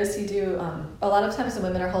 and I notice you do a lot of times the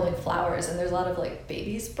women are holding flowers, and there's a lot of like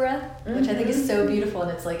baby's breath, which I think is so beautiful,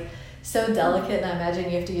 and it's like so delicate, and I imagine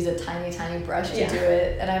you have to use a tiny brush to do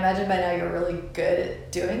it, and I imagine by now you're really good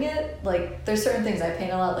at doing it. Like there's certain things I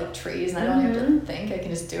paint a lot, like trees, and I don't have to think, I can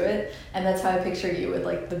just do it, and that's how I picture you with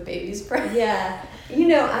like the baby's breath. Yeah,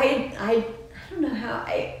 I don't know how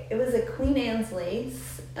it was a Queen Anne's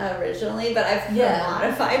lace originally, but I've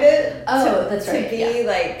modified it to be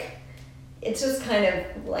like, it's just kind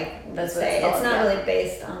of like, that's say it's not really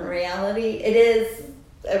based on reality. It is.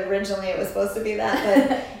 Originally it was supposed to be that,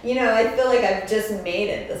 but I feel like I've just made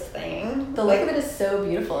it this thing. The look of it is so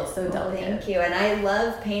beautiful. It's so delicate. Thank you. And I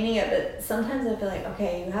love painting it, but sometimes I feel like,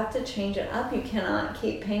 okay, you have to change it up. You cannot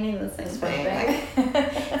keep painting the same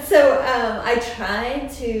thing. So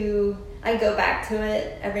I go back to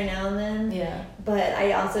it every now and then. Yeah. But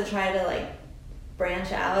I also try to like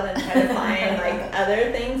branch out and try to find like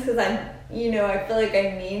other things, because I feel like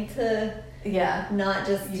I need to. Yeah. Not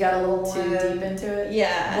just... You got a little too deep into it?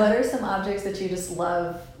 Yeah. What are some objects that you just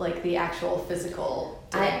love, like the actual physical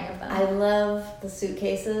doing of them? I love the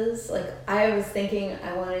suitcases. Like, I was thinking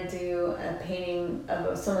I want to do a painting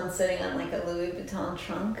of someone sitting on like a Louis Vuitton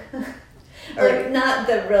trunk. Or like, not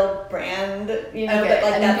the real brand, but like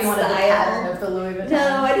that you wanted style. The pattern of the Louis Vuitton.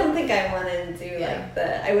 No, I don't think I want to do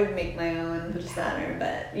I would make my own pattern,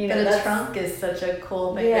 but But a trunk is such a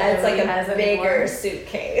cool thing. Yeah, it's like a bigger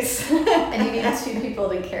suitcase. And you need two people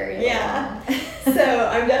to carry it. Yeah. So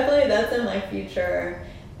I'm that's in my future.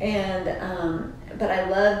 And but I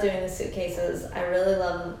love doing the suitcases. I really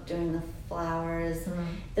love doing the flowers.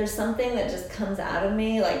 There's something that just comes out of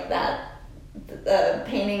me, like that the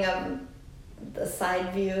painting of the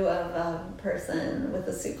side view of a person with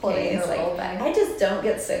a suitcase. Like, I just don't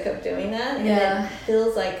get sick of doing that. And it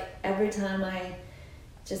feels like every time I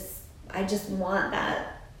just want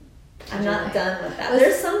that. I'm not done with that.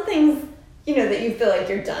 There's some things, that you feel like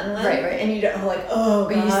you're done with. Right. And you don't but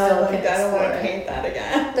you still I don't want to paint that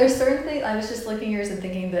again. There's certain things, I was just looking at yours and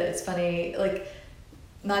thinking that it's funny, like,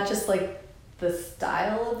 not just like the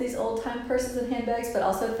style of these old time purses and handbags, but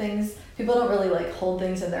also things, people don't really like hold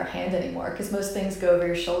things in their hand anymore, because most things go over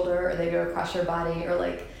your shoulder or they go across your body, or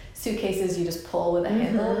like suitcases you just pull with a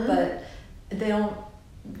handle, but they don't,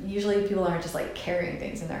 usually people aren't just like carrying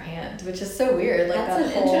things in their hand, which is so weird. Like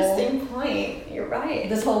that's an interesting point. You're right.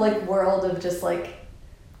 This whole like world of just like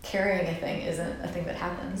carrying a thing isn't a thing that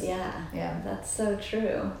happens. Yeah, that's so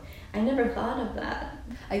true. I never thought of that.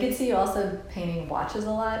 I could see you also painting watches a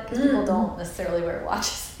lot, because people don't necessarily wear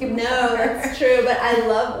watches anymore. No, that's true, but I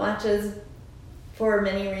love watches for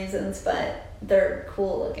many reasons, but they're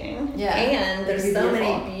cool looking. Yeah. And there's so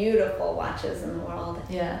many beautiful watches in the world.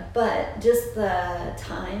 Yeah. But just the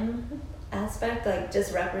time aspect, like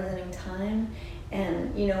just representing time,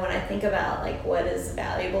 and when I think about like what is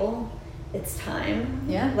valuable, it's time.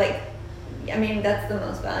 Yeah. Like, I mean, that's the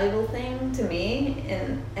most valuable thing to me,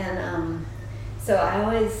 and so I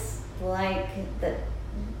always like the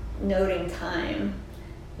noting time,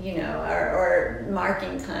 or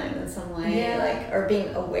marking time in some way, like, or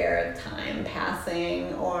being aware of time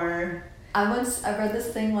passing, or. I read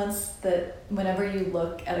this thing once that whenever you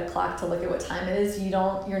look at a clock to look at what time it is,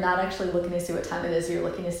 you're not actually looking to see what time it is, you're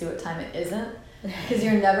looking to see what time it isn't. Because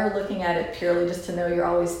you're never looking at it purely just to know, you're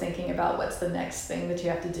always thinking about what's the next thing that you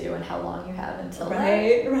have to do and how long you have until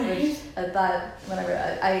right. Which I thought, whenever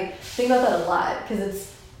I think about that a lot, because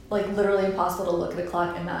it's like literally impossible to look at a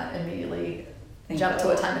clock and not immediately jump to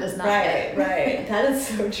what time it is not yet. Right. That is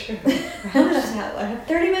so true. How much is that? I have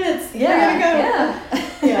 30 minutes. Yeah.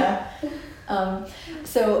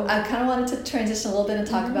 So I kind of wanted to transition a little bit and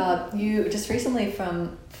talk about you just recently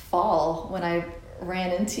from fall, when I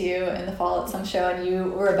ran into you in the fall at some show, and you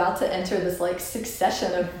were about to enter this like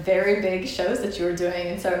succession of very big shows that you were doing.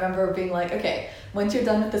 And so I remember being like, okay, once you're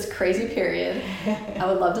done with this crazy period, I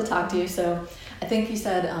would love to talk to you. So I think you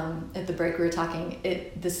said at the break we were talking,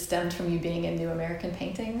 this stemmed from you being in New American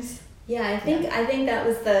Paintings. Yeah, I think that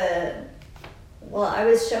was I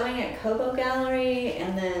was showing at Kobo Gallery,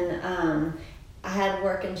 and then I had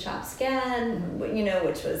work in Shop Scad,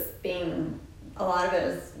 which was being a lot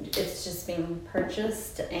of it's just being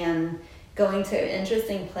purchased and going to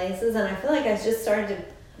interesting places, and I feel like I just started to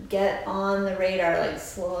get on the radar like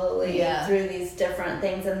slowly through these different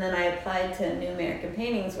things, and then I applied to New American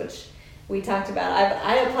Paintings, which we talked about.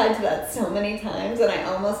 I applied to that so many times, and I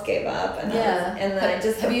almost gave up. And then I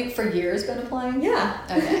just have you for years been applying? Yeah.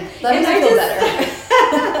 Okay. That makes me feel better.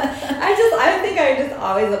 I think I just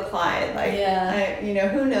always applied. Like,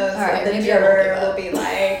 who knows what the juror will be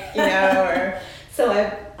like, or so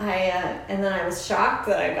I and then I was shocked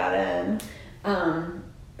that I got in.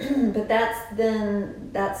 But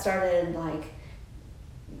that started like,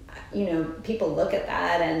 people look at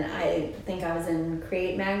that, and I think I was in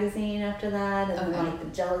Create magazine after that, and then like the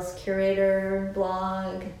Jealous Curator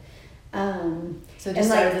blog. So just and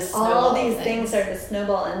like all these things started to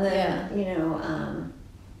snowball, and then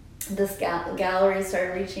this gallery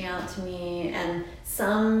started reaching out to me, and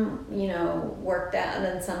some worked out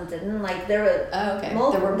and some didn't. Like there were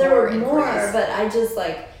more, but I just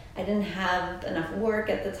like I didn't have enough work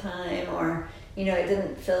at the time, or it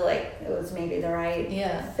didn't feel like it was maybe the right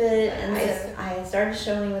fit. And I started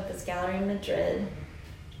showing with this gallery in Madrid.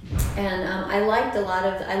 And I liked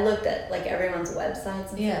I looked at like everyone's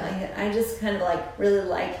websites and stuff. I just kind of like really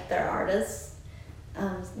liked their artists,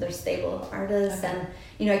 their stable artists, and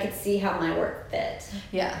I could see how my work fit.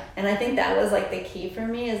 Yeah. And I think that was like the key for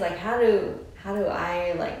me, is like how does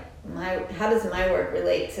my work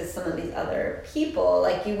relate to some of these other people?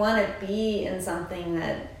 Like you want to be in something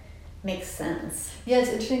that makes sense. Yeah, it's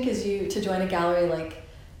interesting because to join a gallery, like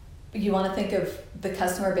you want to think of the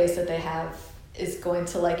customer base that they have is going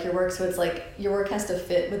to like your work, so it's like your work has to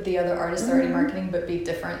fit with the other artists already marketing, but be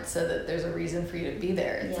different so that there's a reason for you to be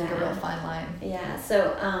there. It's like a real fine line. Yeah.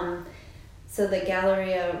 So the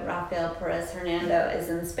Galleria Rafael Perez Hernando is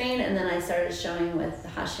in Spain, and then I started showing with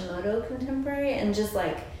Hashimoto Contemporary, and just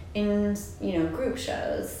like in group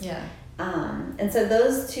shows. Yeah. And so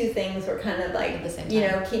those two things were kind of like, at the same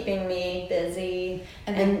time, keeping me busy.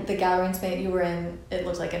 And then the gallery in Spain, you were in, it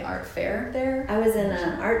looked like an art fair there? I was in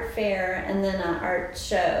an art fair and then an art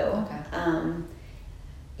show.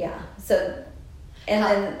 Okay. So, and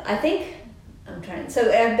then I think,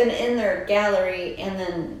 so I've been in their gallery and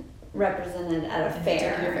then represented at a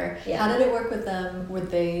fair. Yeah. How did it work with them? Were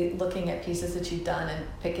they looking at pieces that you'd done and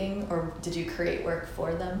picking, or did you create work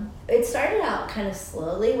for them? It started out kind of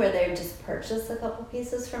slowly, where they would just purchase a couple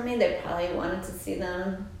pieces from me. They probably wanted to see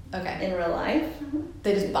them in real life.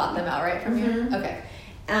 They just bought them outright from you? Okay.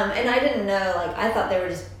 And I didn't know, like, I thought they were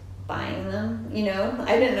just buying them,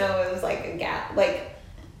 I didn't know it was like a gap, like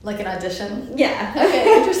an audition? Yeah.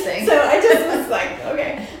 Okay, interesting. So I just was like,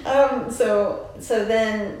 okay. So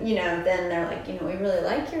then, then they're like, we really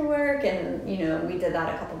like your work, and, we did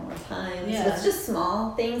that a couple more times. Yeah. So it's just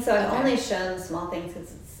small things. So I've only shown small things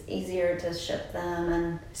because it's easier to ship them.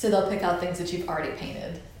 And so they'll pick out things that you've already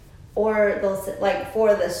painted? Or they'll, like,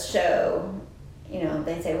 for this show,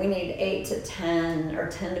 they say we need 8 to 10 or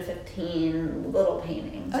 10 to 15 little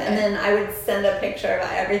paintings. Okay. And then I would send a picture of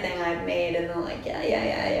everything I've made, and they're like,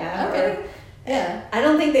 yeah. Okay. Yeah. I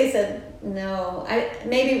don't think they said no.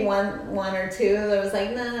 Maybe one or two that was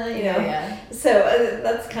like, nah, Yeah. So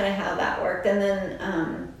that's kind of how that worked. And then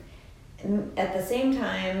at the same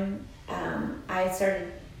time, I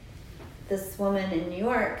started, this woman in New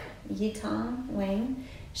York, Yitong Wang,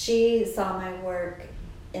 she saw my work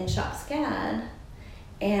in Shop SCAD.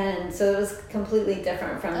 And so it was completely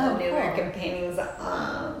different from the New American Paintings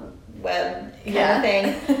web kind of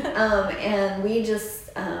thing. And we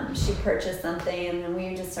just, she purchased something, and then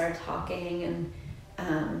we just started talking,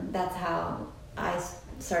 and that's how I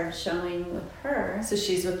started showing with her. So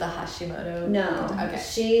she's with the Hashimoto? No. Okay.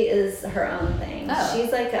 She is her own thing. Oh.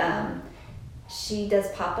 She's like, she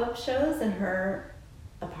does pop-up shows in her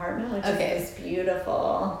apartment, which is this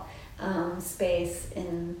beautiful space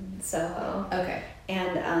in Soho. Okay.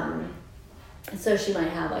 And so she might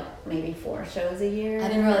have like maybe 4 shows a year. I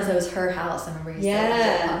didn't realize it was her house. I remember you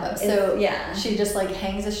said pop-up. So she just like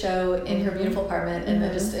hangs a show in her beautiful apartment, and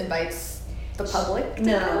then just invites the public to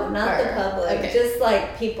come? Not the public. Okay. Just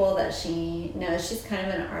like people that she knows. She's kind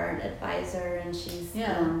of an art advisor, and she's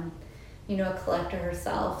a collector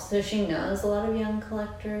herself. So she knows a lot of young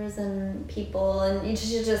collectors and people, and you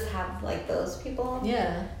should just have like those people.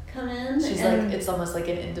 Yeah. Come in. She's like, it's almost like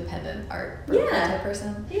an independent art type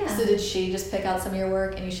person. Yeah. So did she just pick out some of your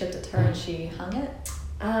work and you shipped it to her and she hung it?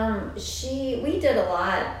 We did a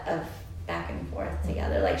lot of back and forth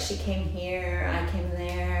together. Like she came here, I came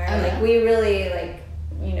there. Oh, like we really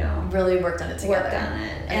really worked on it together. Worked on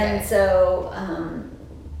it. Okay. And so,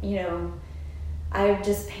 I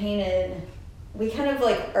just painted, we kind of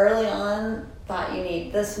like early on thought you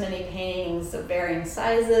need this many paintings of varying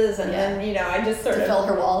sizes, and then, you know, I just sort of... To fill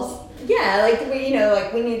her walls? Yeah, like,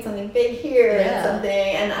 we need something big here and something,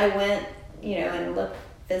 and I went, you know, and looked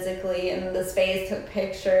physically in the space, took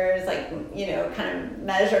pictures, like, you know, kind of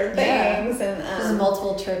measured things, and there's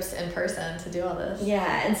multiple trips in person to do all this.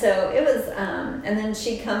 Yeah, and so it was, and then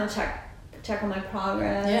she'd come and check on my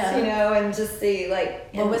progress, you know, and just see,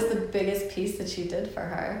 like... What was the biggest piece that she did for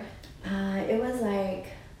her? It was like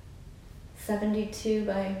 72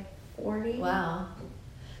 by 40. Wow.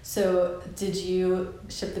 So did you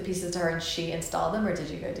ship the pieces to her and she installed them, or did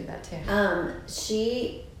you go do that too?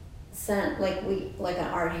 She sent an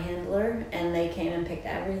art handler, and they came and picked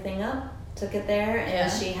everything up, took it there,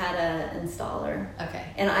 and she had a installer. Okay.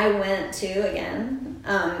 And I went too again,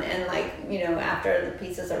 and like, you know, after the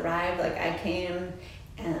pieces arrived, like I came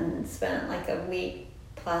and spent like a week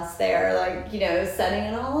plus there, like, you know, setting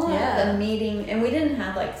it all up, the meeting, and we didn't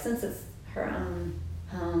have, like, since it's her own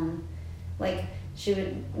home, like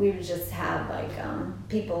we would just have like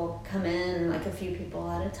people come in, like a few people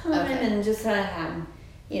at a time, and just kind of have,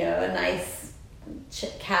 you know, a nice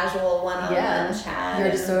casual one-on-one chat.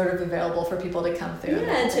 You're just sort of available for people to come through.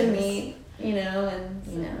 Yeah, to meet, you know, and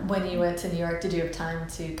you know. When you went to New York, did you have time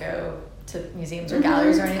to go to museums or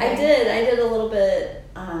galleries or anything? I did a little bit.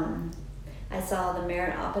 I saw the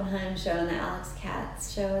Merritt Oppenheim show and the Alex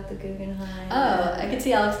Katz show at the Guggenheim. Oh, I could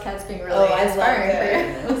see Alex Katz being really inspiring for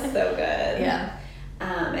you. It was so good. Yeah.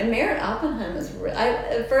 And Merritt Oppenheim was really...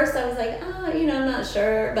 at first I was like, you know, I'm not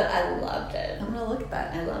sure, but I loved it. I'm going to look at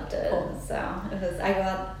that. I loved it. Cool. So it was... I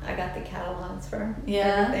got the catalogs for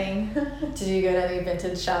everything. Did you go to any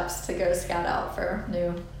vintage shops to go scout out for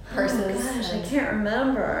new purses? Oh gosh, I can't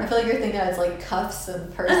remember. I feel like you're thinking it's like cuffs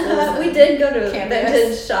and purses. We did go to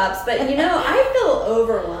vintage shops, but you know, I feel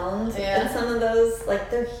overwhelmed in some of those. Like,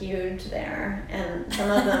 they're huge there, and some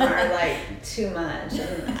of them are like too much,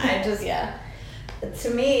 and I just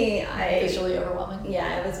to me, visually overwhelming.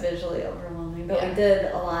 Yeah, it was visually overwhelming, but we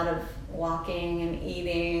did a lot of walking and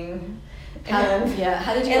eating. How did you?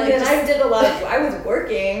 And then I did a lot of... I was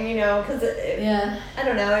working, you know, because I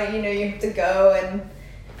don't know, you know, you have to go, and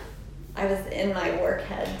I was in my work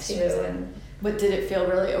head too. But did it feel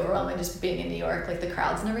really overwhelming just being in New York, like the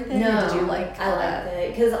crowds and everything? No, or did you like I liked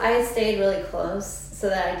it because I stayed really close, so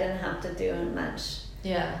that I didn't have to do much.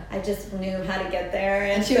 Yeah. I just knew how to get there,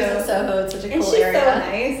 and she was in Soho. It's such a cool area. And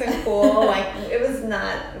she's so nice and cool. Like, it was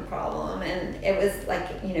not a problem, and it was like,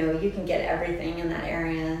 you know, you can get everything in that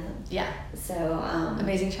area. Yeah. So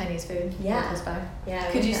amazing Chinese food. Yeah. Close by. Yeah.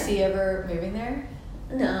 Could you see ever moving there?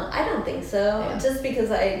 No, I don't think so. Yeah. Just because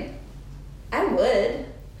I would,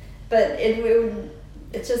 but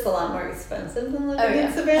it's just a lot more expensive than living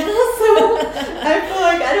in Savannah. So I feel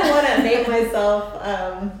like I don't want to make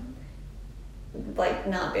myself like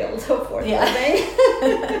not be able to afford living.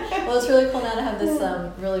 Well, it's really cool now to have this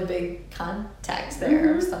really big contact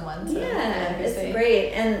there of someone. To, it's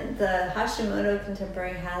great. And the Hashimoto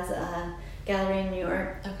Contemporary has a gallery in New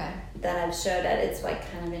York that I've showed at. It's like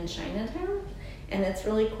kind of in Chinatown. And it's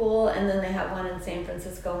really cool. And then they have one in San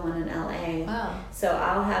Francisco, one in LA. Wow. So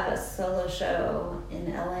I'll have a solo show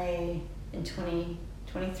in LA in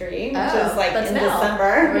 2023, which is like in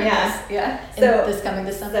December. Yeah. So this coming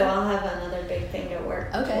December. So I'll have another big thing to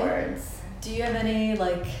work towards. Do you have any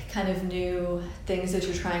like kind of new things that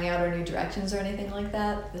you're trying out, or new directions or anything like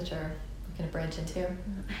that you're going to branch into?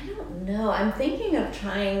 I don't know. I'm thinking of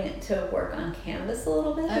trying to work on canvas a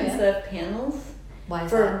little bit instead of panels. Why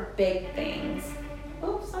is for big things.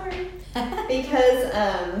 Oh, sorry. Because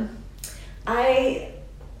I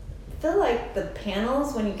feel like the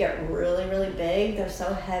panels, when you get really, really big, they're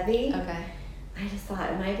so heavy. Okay. I just thought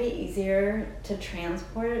it might be easier to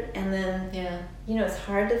transport, and then you know, it's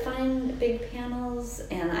hard to find big panels,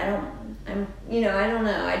 and I don't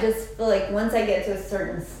know. I just feel like once I get to a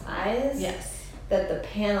certain size, that the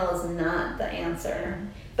panel is not the answer.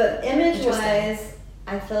 But image-wise,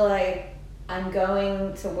 I feel like I'm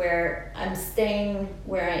going to where I'm staying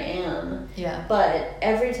where I am. Yeah. But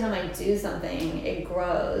every time I do something, it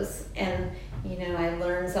grows, and you know, I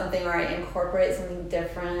learn something, or I incorporate something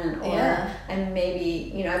different, or I'm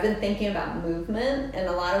maybe, you know, I've been thinking about movement, and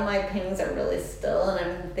a lot of my paintings are really still, and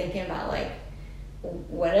I've been thinking about like,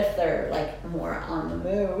 what if they're like more on the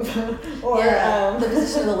move? Or the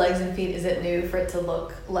position of the legs and feet, is it new for it to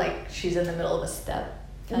look like she's in the middle of a step?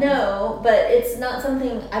 No, but it's not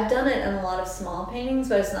something I've done it in a lot of small paintings,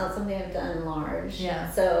 but it's not something I've done large. Yeah.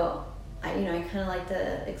 So I kind of like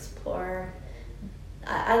to explore.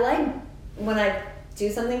 I like when I do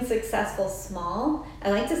something successful small,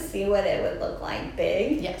 I like to see what it would look like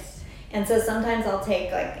big. Yes. And so sometimes I'll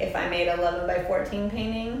take, like, if I made 11 by 14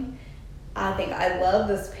 painting, I think I love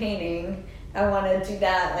this painting. I want to do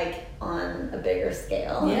that like on a bigger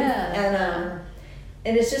scale. Yeah.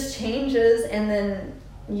 And it just changes, and then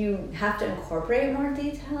you have to incorporate more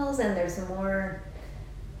details, and there's more.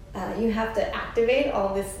 You have to activate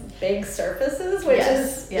all these big surfaces, which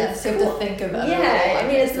is you have cool. to think about it. Yeah, I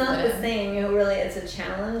mean, it's not the same. Really, it's a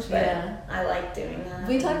challenge, but I like doing that.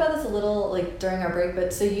 We talked about this a little like during our break,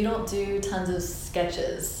 but so you don't do tons of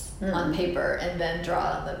sketches on paper and then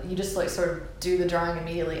draw on them. You just like sort of do the drawing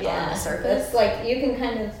immediately on the surface. It's like you can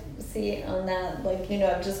kind of see on that, like, you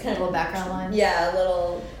know, just kind of little background lines. Yeah, a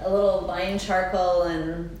little line charcoal.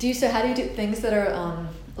 And how do you do things that are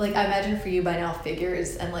like, I imagine for you by now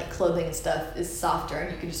figures and like clothing and stuff is softer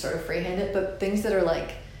and you can just sort of freehand it, but things that are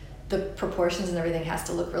like the proportions and everything has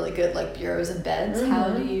to look really good, like bureaus and beds. How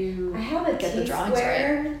do you get the drawings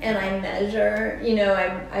right? And I measure, you know,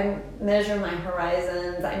 I measure my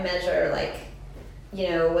horizons. I measure, like, you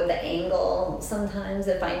know, with the angle sometimes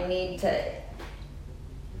if I need to,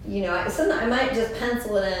 you know, I might just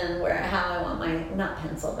pencil it in how I want my, not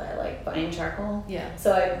pencil, but like fine charcoal. Yeah.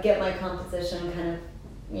 So I get my composition kind of,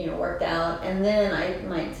 you know, worked out, and then I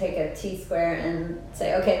might take a T-square and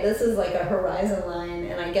say, okay, this is like a horizon line,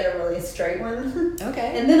 and I get a really straight one.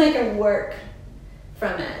 Okay. And then I can work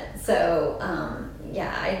from it. So,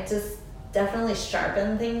 I just definitely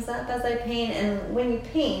sharpen things up as I paint, and when you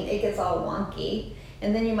paint, it gets all wonky,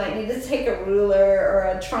 and then you might need to take a ruler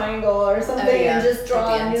or a triangle or something and just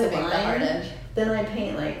draw a new line. Then I'll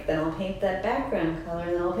paint that background color,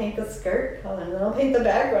 and then I'll paint the skirt color, and then I'll paint the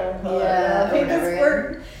background color, and then I'll paint the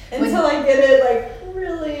skirt until I get it like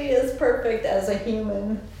really as perfect as a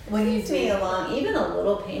human. When you do me along, even a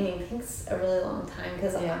little painting takes a really long time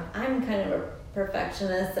because I'm kind of a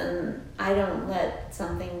perfectionist, and I don't let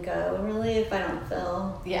something go really if I don't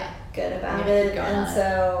feel good about it. And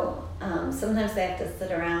so sometimes they have to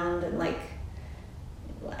sit around and like.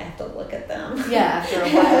 I have to look at them. Yeah, after a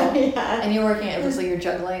while. And you're working, it looks like you're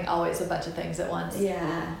juggling always a bunch of things at once.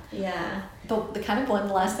 Yeah. The kind of one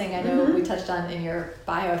last thing I know we touched on in your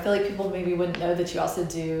bio, I feel like people maybe wouldn't know that you also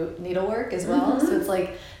do needlework as well. So it's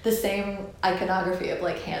like the same iconography of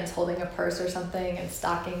like hands holding a purse or something and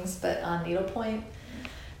stockings, but on needlepoint.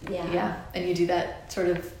 Yeah. And you do that sort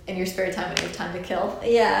of in your spare time when you have time to kill.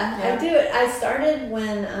 Yeah. I do it. I started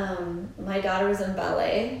when my daughter was in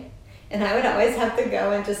ballet. And I would always have to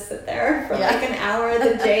go and just sit there for like an hour at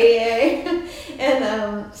the JA.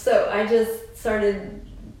 And so I just started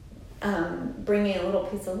bringing a little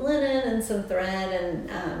piece of linen and some thread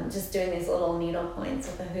and just doing these little needle points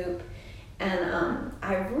with a hoop. And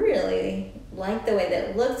I really like the way that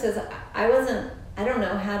it looks because I don't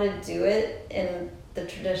know how to do it in the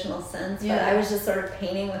traditional sense, but I was just sort of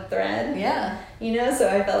painting with thread. You know, so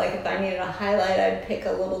I felt like if I needed a highlight, I'd pick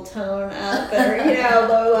a little tone up, or you know,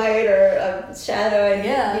 low light or a shadow,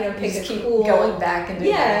 and you know, pick a cool. Going back and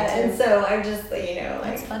doing that too. And so I'm just, you know,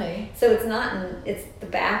 like that's funny. So it's not, it's the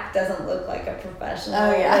back doesn't look like a professional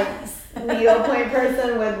like needlepoint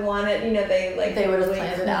person would want it. You know, they would have really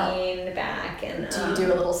planned it out. Clean back. And do you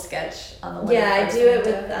do a little sketch on the linen? Yeah, I do it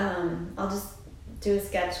with. I'll just do a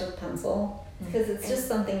sketch with pencil. Because it's just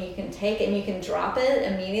something you can take and you can drop it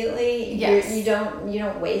immediately. Yes. You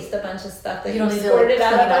don't waste a bunch of stuff that you don't need to squirted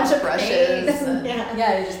like, out a bunch of brushes.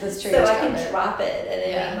 That's true. So I can drop it at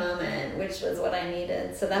any moment, which was what I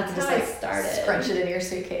needed. So that's how I started. Scrunch it in your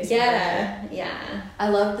suitcase. Yeah. I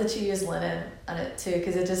love that you use linen on it too,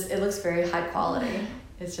 because it looks very high quality.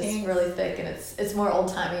 It's just really thick and it's more old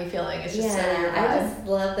timey feeling. It's just so your vibe. I just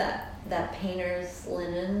love that painter's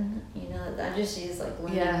linen. You know, I just use like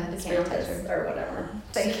linen canvas or whatever.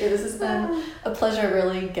 Thank you. This has been a pleasure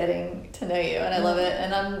really getting to know you, and I love it.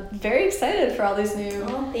 And I'm very excited for all these new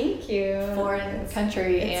thank you. Foreign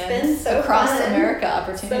country and been so across fun. America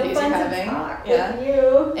opportunities so fun you're having. To talk with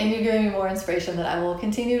you. And you're giving me more inspiration that I will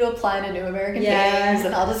continue to apply to new American paintings,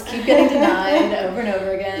 and I'll just keep getting denied over and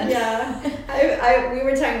over again. We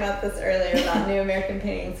were talking about this earlier about new American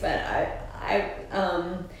paintings, but I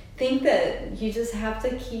think that you just have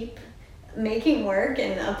to keep making work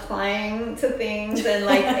and applying to things, and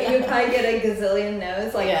like you probably get a gazillion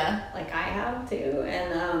no's like I have to,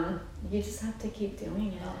 and you just have to keep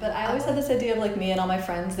doing it. But I always had this idea of like me and all my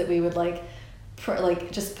friends that we would like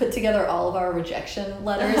just put together all of our rejection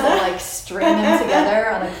letters and like string them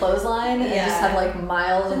together on a clothesline and just have like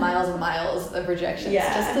miles and miles and miles of rejections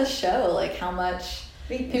just to show like how much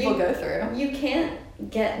people go through. You can't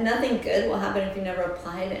nothing good will happen if you never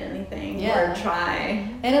apply to anything or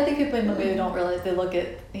try. And I think people maybe don't realize, they look at,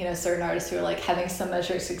 you know, certain artists who are like having some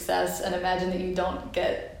measure of success and imagine that you don't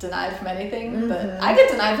get denied from anything, but I get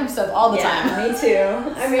denied from stuff all the time. Me too.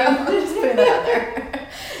 I mean, just putting that out there.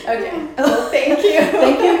 Okay. Well, thank you.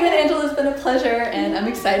 Thank you again, Angela. It's been a pleasure, and I'm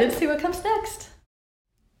excited to see what comes next.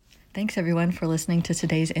 Thanks, everyone, for listening to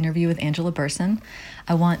today's interview with Angela Burson.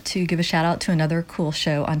 I want to give a shout out to another cool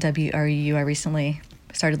show on WRUU I recently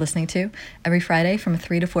started listening to. Every Friday from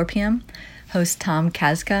 3 to 4 p.m., host Tom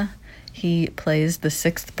Kazka. He plays the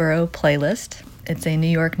Sixth Borough Playlist. It's a New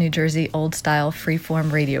York, New Jersey, old-style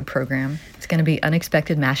freeform radio program. It's going to be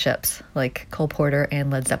unexpected mashups like Cole Porter and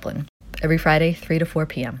Led Zeppelin. Every Friday, 3 to 4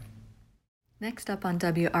 p.m. Next up on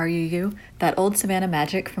WRUU, That Old Savannah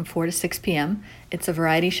Magic from 4 to 6 p.m. It's a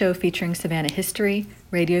variety show featuring Savannah history,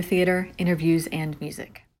 radio theater, interviews, and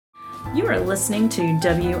music. You are listening to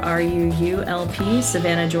WRUU LP,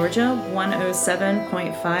 Savannah, Georgia,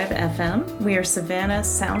 107.5 FM. We are Savannah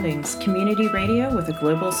Soundings, community radio with a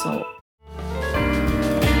global soul.